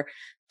over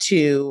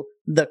to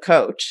the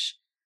coach.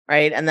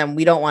 Right. And then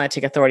we don't want to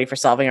take authority for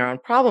solving our own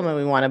problem. And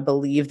we want to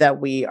believe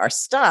that we are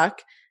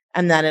stuck.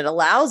 And then it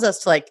allows us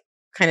to like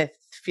kind of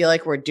feel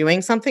like we're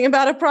doing something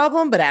about a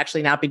problem, but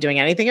actually not be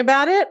doing anything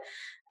about it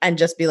and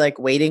just be like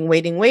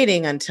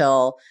waiting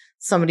until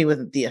somebody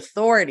with the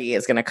authority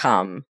is going to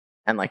come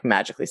and like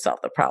magically solve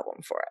the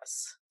problem for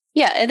us.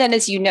 Yeah. And then,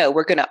 as you know,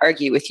 we're going to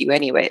argue with you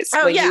anyways.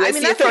 Oh, when yeah. you,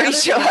 as the authority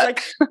show up.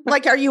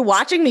 Like, are you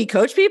watching me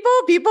coach people?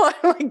 People are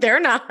like,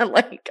 they're not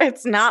like,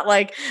 it's not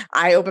like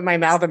I open my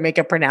mouth and make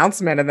a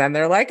pronouncement and then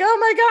they're like, oh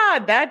my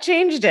God, that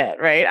changed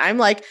it. Right. I'm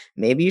like,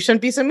 maybe you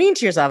shouldn't be so mean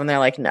to yourself. And they're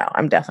like, no,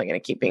 I'm definitely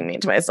going to keep being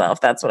mean to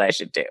myself. That's what I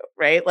should do.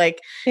 Right.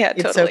 Like, yeah,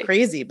 it's so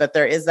crazy, but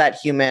there is that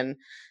human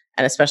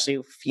and especially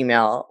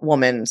female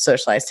woman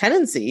socialized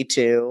tendency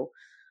to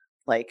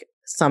like,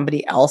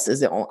 somebody else is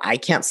the only, I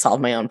can't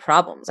solve my own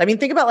problems. I mean,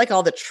 think about like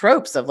all the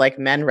tropes of like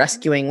men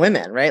rescuing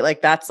women, right?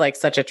 Like that's like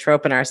such a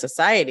trope in our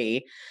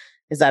society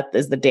is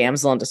the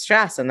damsel in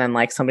distress. And then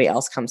like somebody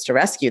else comes to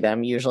rescue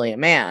them, usually a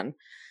man.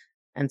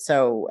 And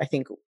so I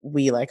think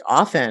we like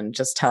often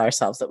just tell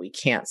ourselves that we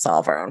can't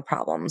solve our own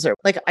problems. Or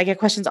like I get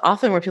questions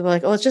often where people are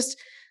like, oh, this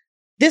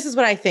is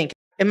what I think.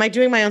 Am I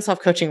doing my own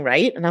self-coaching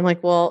right? And I'm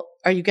like, well,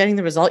 are you getting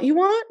the result you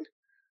want?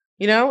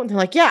 And they're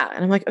like, yeah.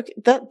 And I'm like, okay,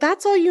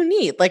 that's all you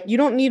need. Like, you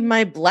don't need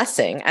my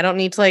blessing. I don't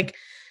need to like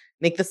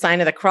make the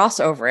sign of the cross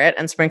over it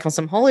and sprinkle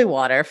some holy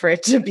water for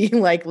it to be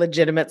like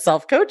legitimate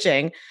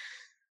self-coaching.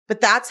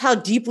 But that's how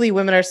deeply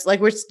women are like,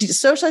 we're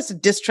socialized to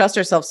distrust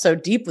ourselves so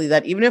deeply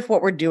that even if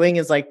what we're doing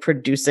is like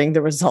producing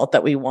the result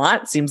that we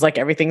want, seems like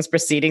everything's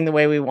proceeding the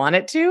way we want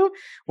it to,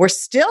 we're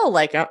still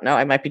like, oh no,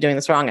 I might be doing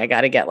this wrong. I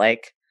got to get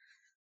like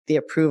the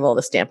approval,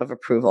 the stamp of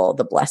approval,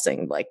 the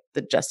blessing, like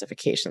the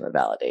justification, the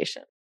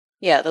validation.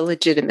 Yeah, the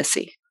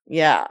legitimacy.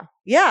 Yeah.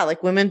 Yeah.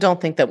 Like women don't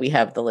think that we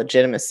have the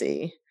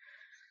legitimacy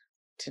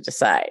to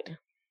decide.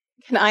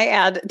 Can I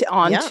add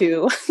on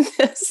to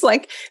this,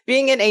 like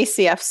being in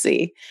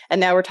ACFC,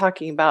 and now we're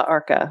talking about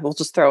ARCA. We'll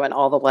just throw in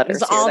all the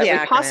letters all that the we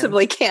acronyms.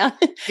 Possibly can.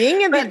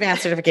 Being in the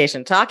advanced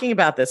certification, talking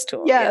about this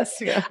tool. Yes.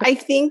 Yeah. I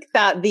think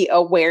that the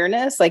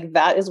awareness, like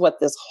that is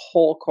what this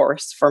whole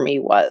course for me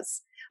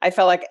was. I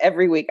felt like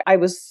every week I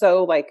was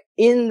so like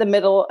in the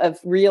middle of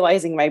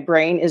realizing my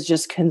brain is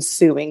just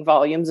consuming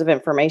volumes of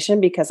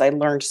information because I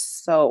learned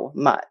so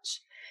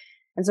much.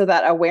 And so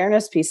that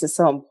awareness piece is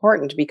so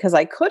important because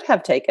I could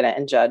have taken it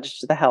and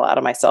judged the hell out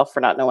of myself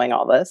for not knowing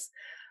all this.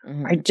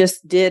 Mm-hmm. I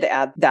just did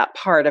add that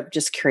part of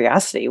just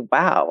curiosity.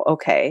 Wow.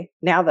 Okay.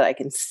 Now that I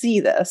can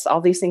see this,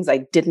 all these things I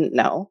didn't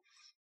know,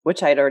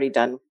 which I had already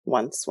done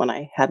once when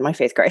I had my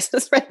faith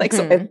crisis, right? Like,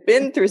 so I've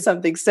been through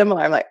something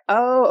similar. I'm like,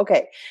 oh,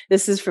 okay,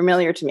 this is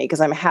familiar to me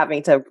because I'm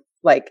having to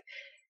like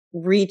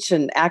reach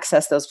and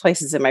access those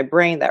places in my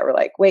brain that were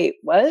like, wait,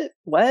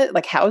 what?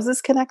 Like, how is this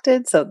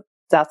connected? So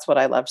that's what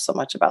I love so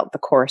much about the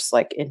course,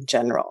 like in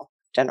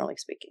generally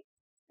speaking.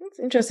 That's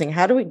interesting.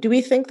 How do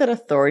we think that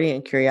authority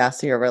and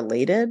curiosity are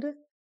related?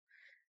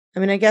 I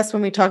mean, I guess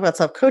when we talk about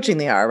self-coaching,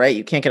 they are, right?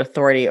 You can't get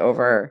authority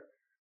over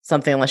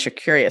something unless you're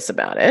curious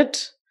about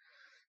it.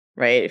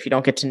 Right? If you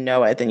don't get to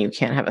know it, then you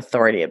can't have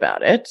authority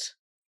about it.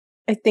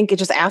 I think it's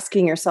just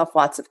asking yourself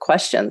lots of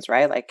questions,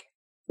 right? Like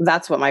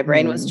that's what my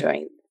brain was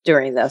doing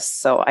during this.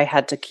 So I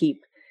had to keep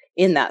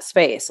in that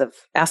space of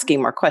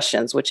asking more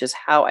questions, which is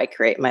how I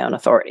create my own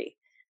authority.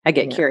 I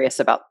get curious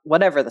about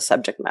whatever the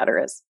subject matter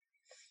is.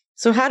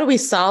 So how do we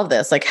solve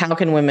this? Like, how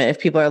can women, if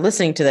people are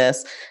listening to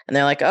this and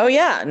they're like, oh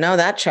yeah, no,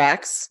 that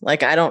tracks.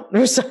 Like, I don't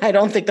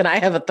think that I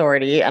have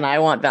authority and I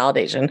want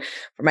validation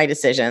for my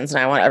decisions.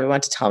 And I want everyone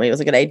to tell me it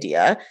was a good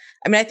idea.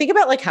 I mean, I think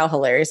about like how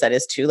hilarious that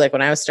is too. Like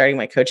when I was starting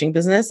my coaching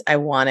business, I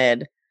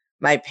wanted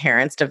my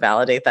parents to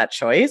validate that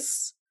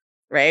choice,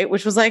 right?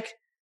 Which was like,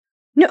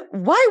 no,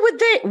 why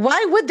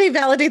would they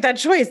validate that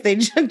choice? They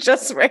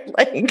just right,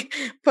 like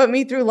put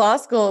me through law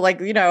school.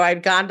 Like,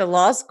 I'd gone to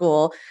law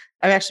school.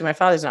 My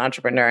father's an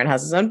entrepreneur and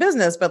has his own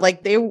business, but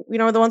like they,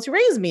 are the ones who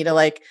raised me to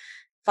like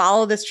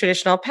follow this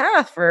traditional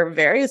path for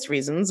various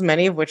reasons,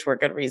 many of which were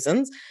good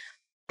reasons.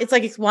 It's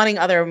like wanting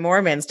other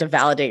Mormons to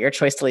validate your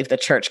choice to leave the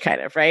church, kind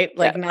of, right?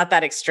 Like not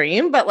that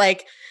extreme, but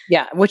like,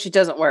 yeah, which it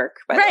doesn't work.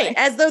 Right.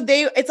 As though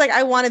it's like,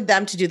 I wanted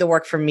them to do the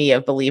work for me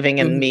of believing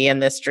in me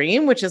and this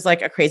dream, which is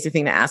like a crazy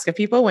thing to ask of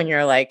people when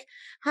you're like,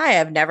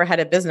 hi, I've never had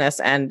a business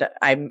and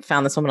I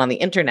found this woman on the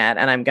internet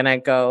and I'm going to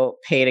go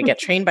pay to get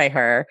trained by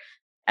her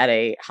at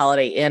a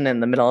Holiday Inn in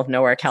the middle of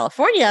nowhere,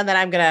 California. And then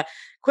I'm going to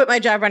quit my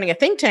job running a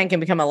think tank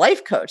and become a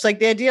life coach. Like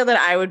the idea that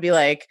I would be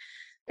like,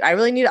 I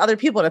really need other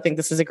people to think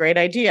this is a great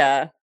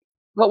idea.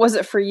 What was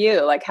it for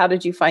you? Like, how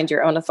did you find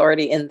your own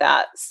authority in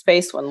that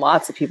space when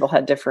lots of people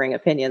had differing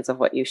opinions of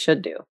what you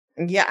should do?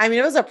 Yeah. I mean,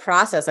 it was a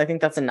process. I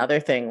think that's another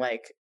thing.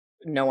 Like,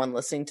 no one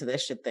listening to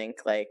this should think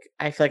like,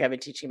 I feel like I've been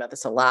teaching about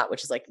this a lot,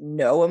 which is like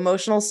no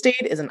emotional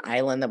state is an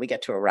island that we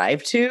get to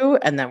arrive to.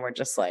 And then we're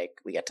just like,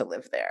 we get to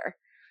live there.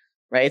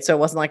 Right. So it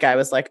wasn't like I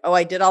was like, oh,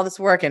 I did all this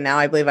work and now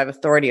I believe I have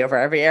authority over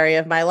every area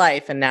of my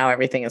life and now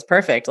everything is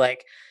perfect.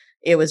 Like,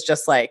 it was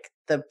just like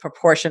the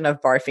proportion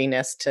of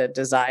barfiness to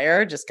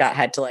desire just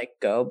had to like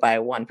go by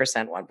 1%,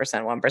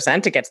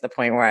 1% to get to the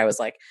point where I was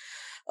like,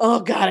 oh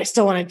God, I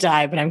still want to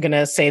die, but I'm going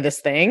to say this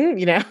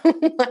thing,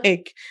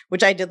 like,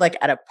 which I did like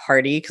at a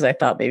party because I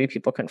thought maybe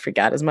people couldn't freak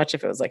out as much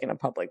if it was like in a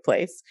public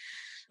place.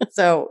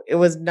 So it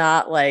was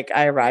not like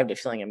I arrived at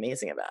feeling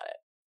amazing about it.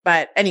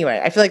 But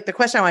anyway, I feel like the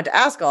question I wanted to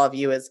ask all of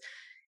you is,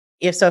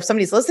 if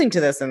somebody's listening to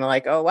this and they're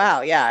like, oh,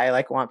 wow, yeah, I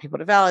like want people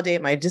to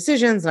validate my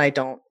decisions and I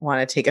don't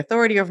want to take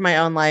authority over my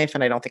own life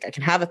and I don't think I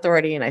can have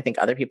authority and I think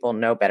other people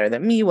know better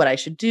than me what I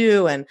should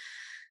do and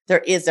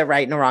there is a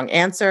right and a wrong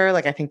answer.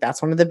 Like, I think that's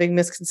one of the big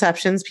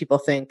misconceptions. People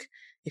think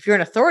if you're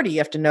an authority, you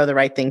have to know the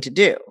right thing to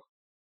do,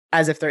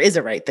 as if there is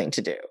a right thing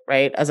to do,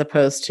 right? As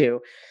opposed to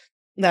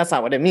that's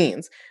not what it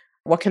means.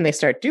 What can they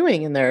start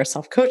doing in their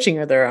self-coaching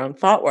or their own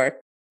thought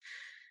work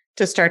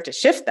to start to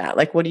shift that?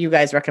 Like, what do you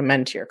guys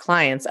recommend to your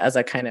clients as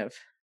a kind of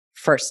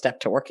first step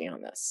to working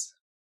on this?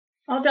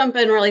 I'll jump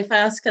in really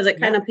fast because it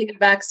kind of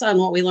piggybacks on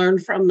what we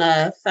learned from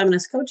the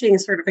feminist coaching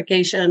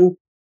certification.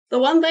 The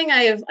one thing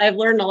I've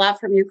learned a lot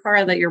from you,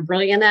 Cara, that you're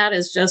brilliant at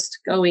is just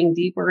going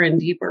deeper and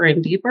deeper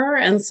and deeper.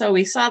 And so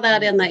we saw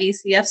that in the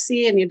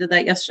ACFC, and you did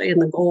that yesterday in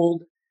the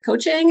Gold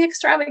Coaching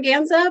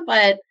Extravaganza.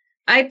 But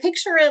I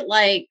picture it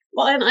like,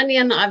 well, an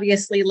onion,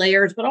 obviously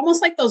layers, but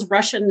almost like those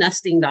Russian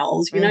nesting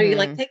dolls. You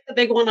like take the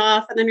big one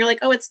off and then you're like,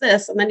 oh, it's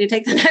this. And then you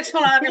take the next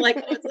one off. You're like,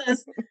 oh, it's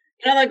this.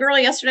 The girl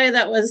yesterday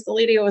that was the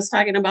lady who was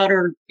talking about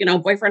her,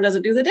 boyfriend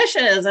doesn't do the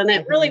dishes. And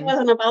it really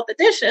wasn't about the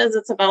dishes.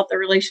 It's about the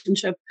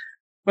relationship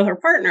with her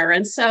partner.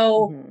 And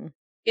so,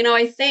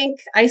 I think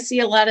I see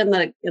a lot in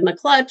the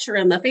clutch or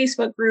in the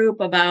Facebook group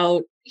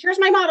about here's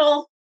my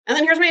model and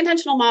then here's my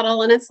intentional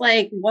model. And it's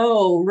like,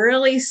 whoa,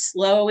 really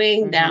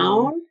slowing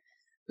down.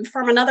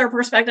 From another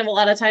perspective, a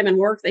lot of time in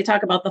work, they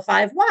talk about the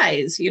 5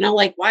 whys,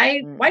 like why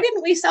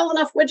didn't we sell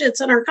enough widgets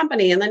in our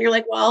company? And then you're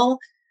like, well,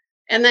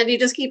 and then you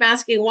just keep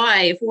asking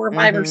why 4 or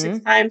 5 or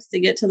 6 times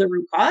to get to the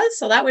root cause.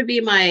 So that would be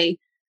my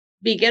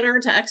beginner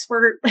to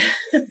expert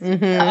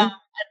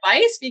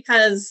advice,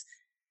 because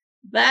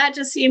that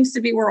just seems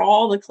to be where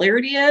all the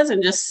clarity is,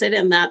 and just sit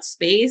in that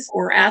space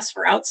or ask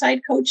for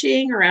outside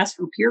coaching or ask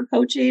for peer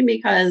coaching,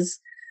 because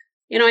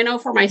I know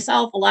for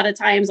myself, a lot of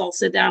times I'll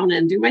sit down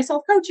and do my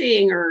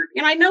self-coaching or,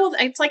 I know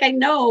it's like, I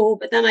know,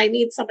 but then I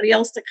need somebody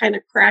else to kind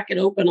of crack it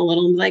open a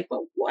little and be like,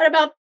 but what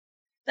about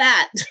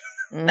that,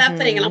 that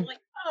thing? And I'm like,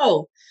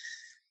 oh,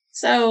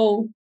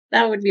 so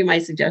that would be my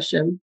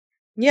suggestion.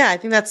 Yeah. I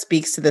think that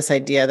speaks to this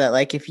idea that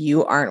like, if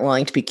you aren't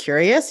willing to be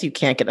curious, you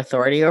can't get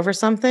authority over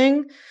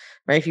something,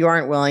 right? If you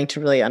aren't willing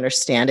to really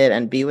understand it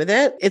and be with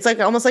it, it's like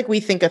almost like we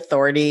think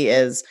authority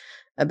is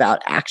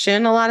about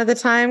action a lot of the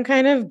time,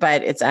 kind of,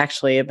 but it's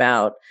actually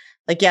about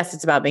like, yes,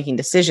 it's about making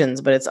decisions,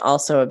 but it's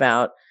also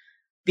about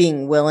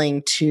being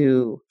willing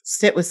to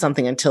sit with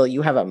something until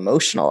you have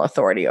emotional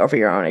authority over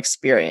your own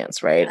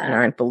experience, right? And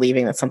aren't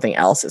believing that something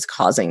else is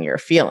causing your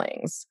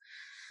feelings.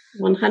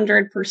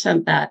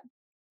 100% that.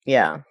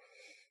 Yeah.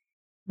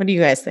 What do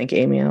you guys think,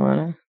 Amy and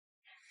Alana?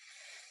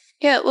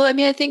 Yeah, well, I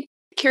mean, I think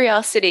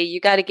curiosity,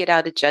 you got to get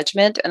out of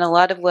judgment. And a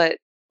lot of what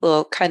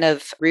will kind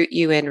of root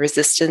you in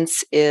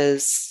resistance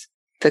is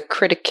the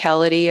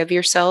criticality of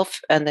yourself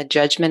and the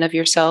judgment of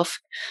yourself.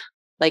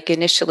 Like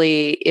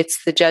initially,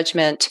 it's the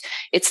judgment,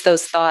 it's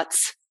those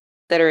thoughts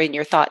that are in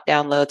your thought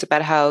downloads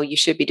about how you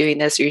should be doing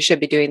this or you should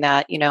be doing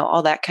that,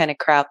 all that kind of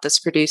crap that's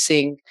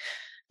producing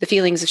the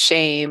feelings of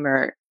shame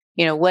or,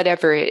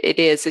 whatever it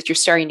is that you're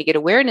starting to get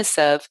awareness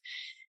of.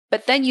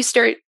 But then you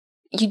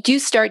do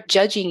start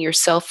judging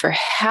yourself for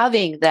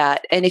having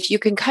that. And if you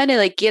can kind of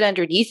like get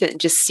underneath it and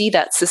just see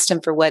that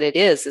system for what it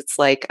is, it's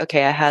like,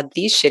 okay, I had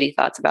these shitty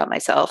thoughts about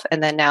myself.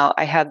 And then now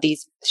I have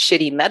these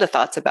shitty meta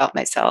thoughts about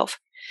myself.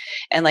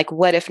 And like,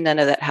 what if none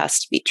of that has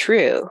to be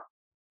true?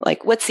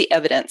 Like, what's the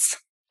evidence?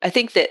 I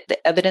think that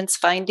the evidence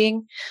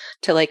finding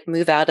to like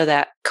move out of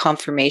that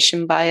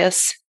confirmation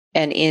bias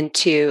and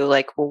into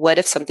like, well, what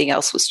if something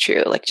else was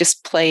true? Like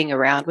just playing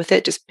around with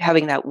it, just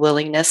having that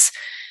willingness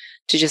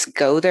to just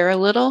go there a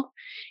little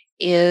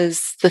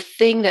is the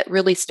thing that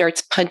really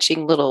starts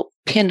punching little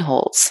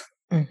pinholes,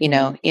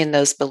 in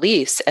those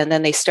beliefs. And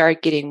then they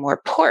start getting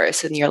more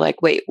porous and you're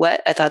like, wait,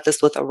 what? I thought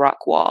this was a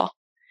rock wall.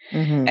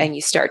 And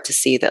you start to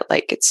see that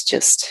like, it's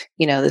just,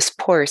 this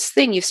porous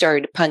thing you've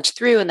started to punch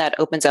through, and that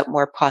opens up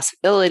more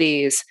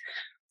possibilities.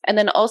 And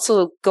then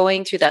also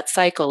going through that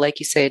cycle, like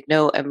you said,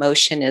 no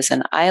emotion is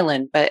an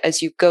island. But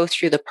as you go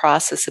through the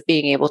process of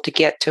being able to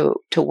get to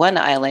one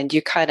island,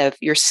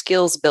 your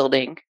skills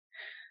building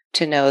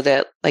to know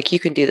that like you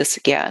can do this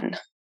again.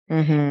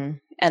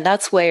 And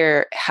that's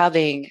where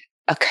having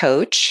a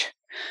coach,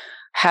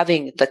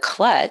 having the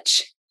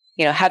clutch,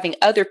 having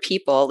other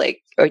people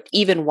like, or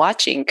even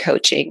watching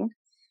coaching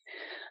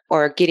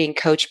or getting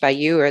coached by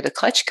you or the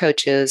clutch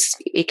coaches,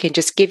 it can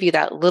just give you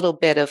that little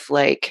bit of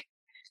like,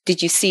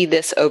 did you see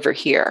this over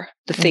here?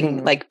 The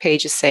thing like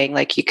Paige is saying,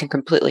 like you can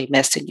completely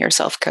miss in your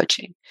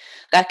self-coaching.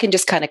 That can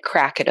just kind of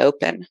crack it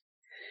open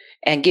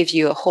and give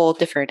you a whole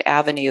different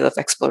avenue of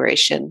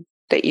exploration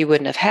that you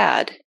wouldn't have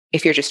had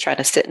if you're just trying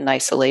to sit in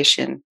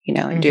isolation,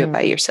 and do it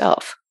by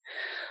yourself.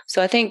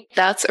 So I think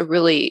that's a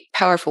really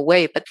powerful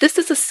way, but this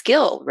is a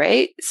skill,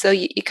 right? So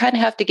you kind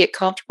of have to get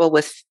comfortable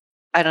with,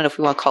 I don't know if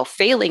we want to call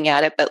failing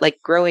at it, but like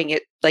growing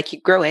it, like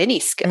you grow any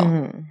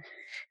skill.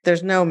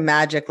 There's no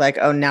magic like,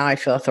 oh, now I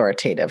feel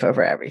authoritative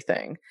over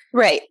everything.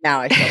 Right.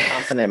 Now I feel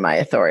confident in my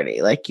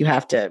authority. Like you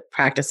have to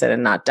practice it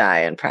and not die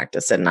and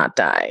practice and not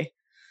die.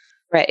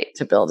 Right.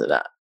 To build it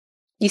up.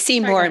 You see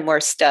more and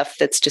more stuff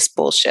that's just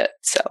bullshit.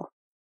 So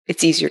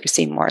it's easier to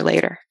see more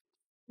later.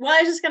 Well,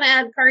 I was just going to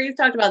add, Kari, you've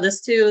talked about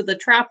this too, the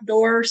trap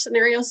door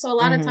scenario. So a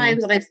lot of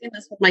times, and I've seen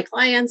this with my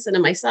clients and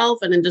in myself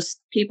and in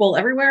just people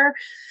everywhere,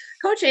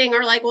 coaching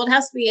are like, well, it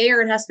has to be A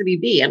or it has to be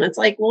B. And it's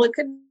like, well, it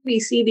could be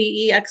C,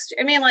 D, E, X.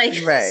 I mean, like,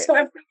 right. So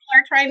if people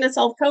are trying to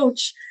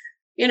self-coach,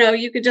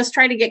 you could just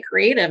try to get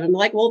creative and be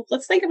like, well,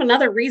 let's think of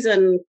another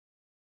reason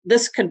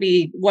this could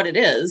be what it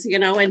is,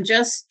 and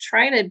just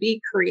try to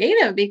be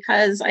creative,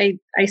 because I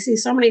see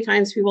so many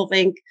times people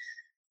think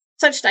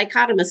such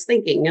dichotomous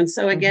thinking. And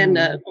so again,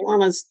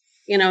 Alana's,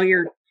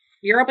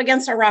 you're up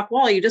against a rock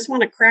wall. You just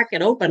want to crack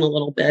it open a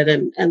little bit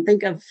and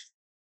think of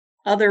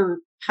other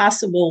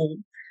possible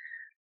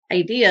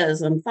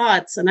ideas and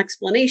thoughts and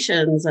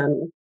explanations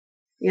and,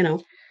 Yeah,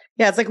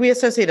 it's like we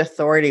associate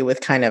authority with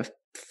kind of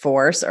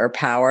force or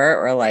power,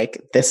 or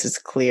like this is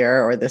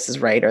clear or this is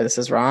right or this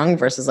is wrong,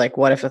 versus like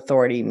what if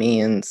authority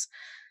means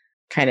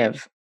kind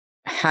of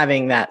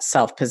having that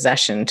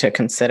self-possession to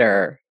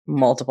consider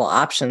multiple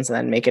options and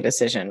then make a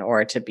decision,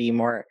 or to be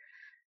more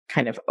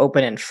kind of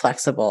open and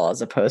flexible,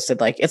 as opposed to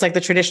like, it's like the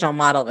traditional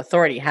model of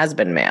authority has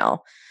been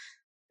male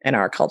in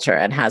our culture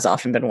and has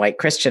often been white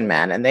Christian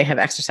men, and they have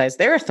exercised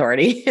their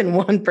authority in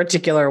one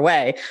particular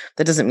way.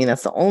 That doesn't mean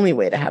that's the only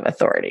way to have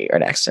authority or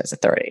to exercise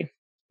authority.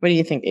 What do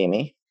you think,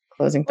 Amy?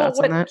 Closing thoughts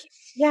on that?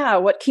 Yeah,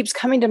 what keeps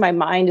coming to my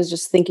mind is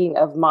just thinking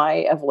of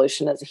my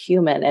evolution as a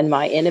human and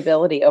my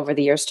inability over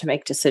the years to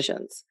make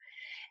decisions.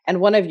 And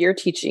one of your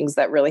teachings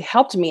that really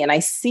helped me, and I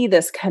see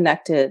this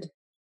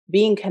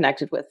being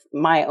connected with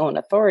my own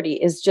authority,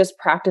 is just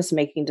practice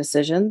making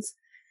decisions,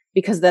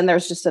 because then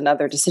there's just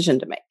another decision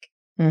to make.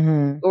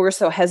 We're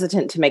so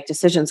hesitant to make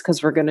decisions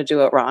because we're going to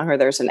do it wrong, or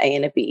there's an A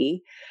and a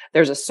B.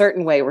 There's a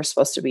certain way we're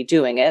supposed to be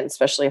doing it,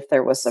 especially if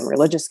there was some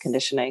religious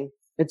conditioning.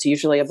 It's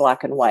usually a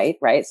black and white,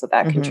 right? So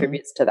that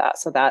contributes to that.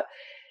 So that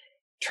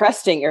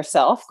trusting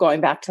yourself,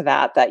 going back to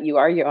that you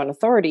are your own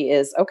authority,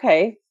 is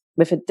okay.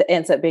 If it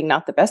ends up being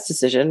not the best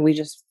decision, we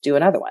just do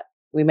another one.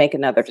 We make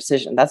another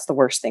decision. That's the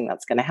worst thing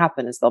that's going to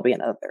happen, is there'll be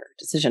another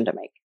decision to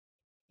make.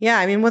 Yeah.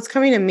 I mean, what's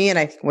coming to me, and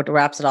I think what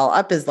wraps it all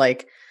up is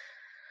like,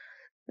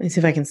 let me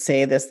see if I can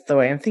say this the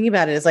way I'm thinking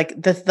about it, is like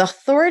the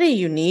authority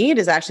you need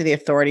is actually the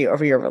authority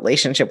over your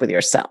relationship with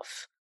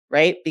yourself,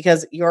 right?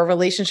 Because your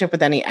relationship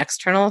with any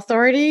external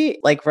authority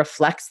like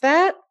reflects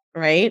that,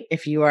 right?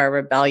 If you are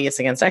rebellious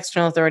against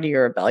external authority,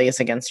 you're rebellious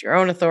against your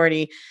own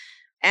authority.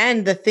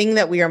 And the thing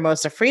that we are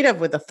most afraid of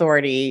with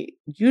authority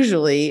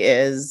usually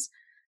is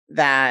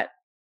that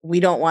we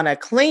don't want to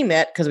claim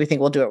it because we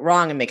think we'll do it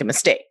wrong and make a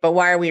mistake. But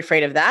why are we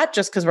afraid of that?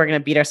 Just because we're going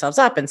to beat ourselves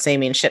up and say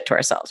mean shit to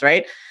ourselves,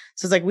 right?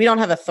 So it's like we don't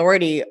have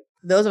authority.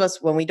 Those of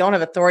us, when we don't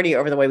have authority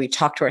over the way we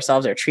talk to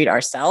ourselves or treat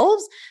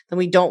ourselves, then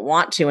we don't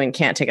want to and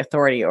can't take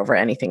authority over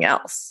anything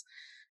else.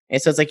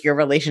 And so it's like your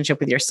relationship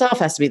with yourself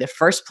has to be the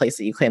first place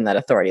that you claim that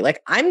authority.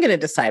 Like, I'm going to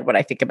decide what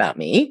I think about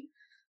me.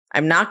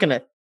 I'm not going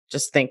to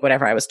just think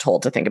whatever I was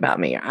told to think about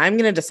me. I'm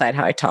going to decide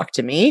how I talk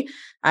to me.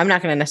 I'm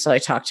not going to necessarily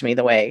talk to me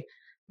the way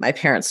my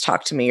parents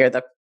talk to me, or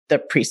the the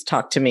priest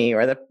talk to me,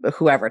 or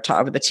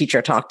the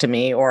teacher talk to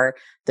me, or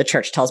the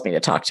church tells me to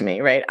talk to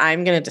me, right?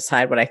 I'm going to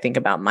decide what I think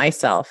about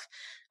myself.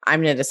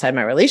 I'm going to decide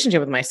my relationship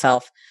with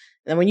myself.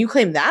 And when you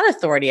claim that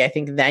authority, I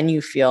think then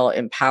you feel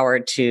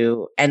empowered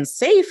to and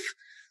safe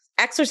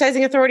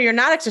exercising authority or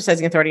not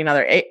exercising authority in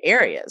other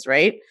areas,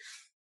 right?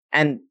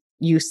 And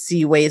you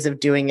see ways of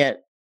doing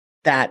it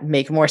that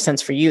make more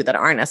sense for you, that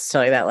aren't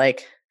necessarily that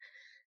like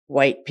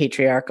white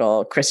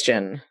patriarchal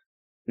Christian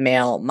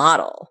male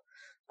model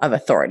of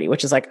authority,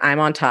 which is like, I'm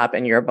on top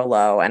and you're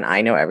below, and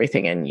I know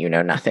everything and you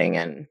know nothing,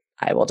 and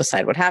I will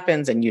decide what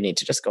happens and you need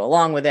to just go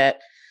along with it.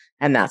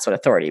 And that's what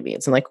authority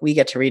means. And like, we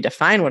get to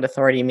redefine what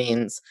authority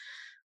means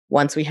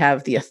once we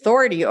have the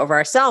authority over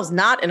ourselves,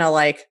 not in a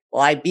like,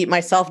 well, I beat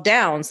myself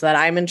down so that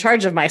I'm in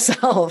charge of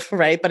myself,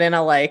 right? But in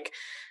a like,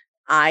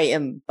 I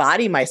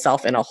embody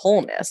myself in a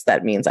wholeness.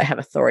 That means I have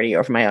authority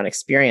over my own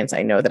experience.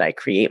 I know that I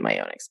create my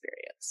own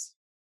experience.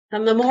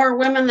 And the more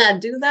women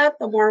that do that,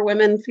 the more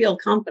women feel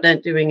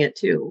confident doing it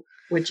too,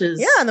 which is...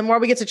 Yeah, and the more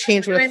we get to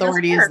change what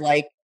authority is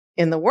like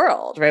in the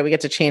world, right? We get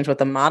to change what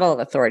the model of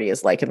authority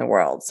is like in the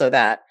world, so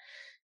that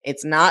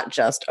it's not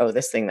just, oh,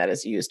 this thing that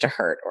is used to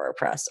hurt or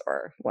oppress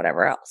or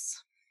whatever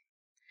else.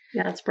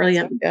 Yeah, it's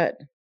brilliant. So good.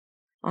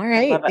 All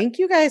right. Thank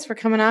you guys for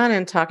coming on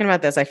and talking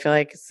about this. I feel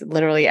like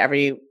literally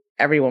every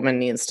woman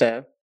needs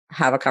to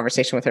have a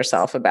conversation with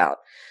herself about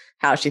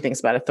how she thinks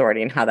about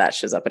authority and how that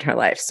shows up in her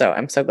life. So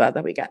I'm so glad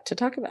that we got to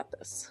talk about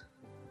this.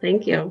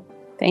 Thank you.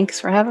 Thanks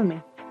for having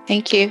me.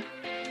 Thank you.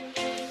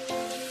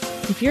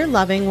 If you're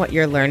loving what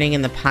you're learning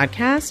in the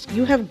podcast,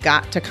 you have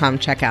got to come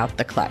check out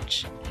The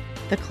Clutch.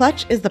 The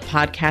Clutch is the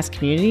podcast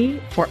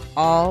community for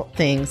all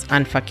things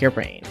Unfuck Your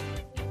Brain.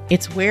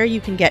 It's where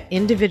you can get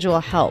individual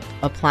help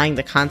applying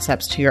the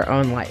concepts to your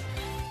own life.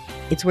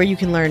 It's where you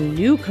can learn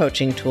new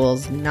coaching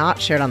tools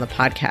not shared on the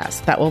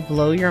podcast that will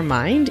blow your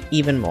mind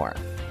even more.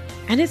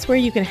 And it's where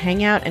you can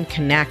hang out and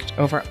connect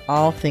over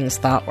all things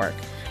thought work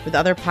with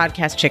other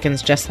podcast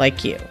chickens just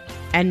like you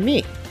and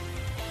me.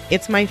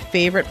 It's my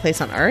favorite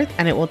place on earth,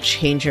 and it will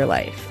change your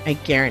life. I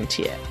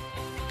guarantee it.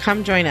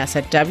 Come join us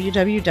at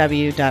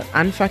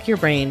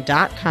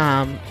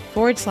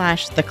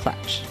www.unfuckyourbrain.com/The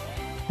Clutch.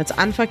 That's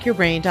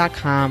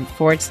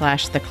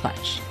unfuckyourbrain.com/The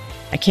Clutch.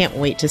 I can't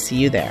wait to see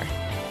you there.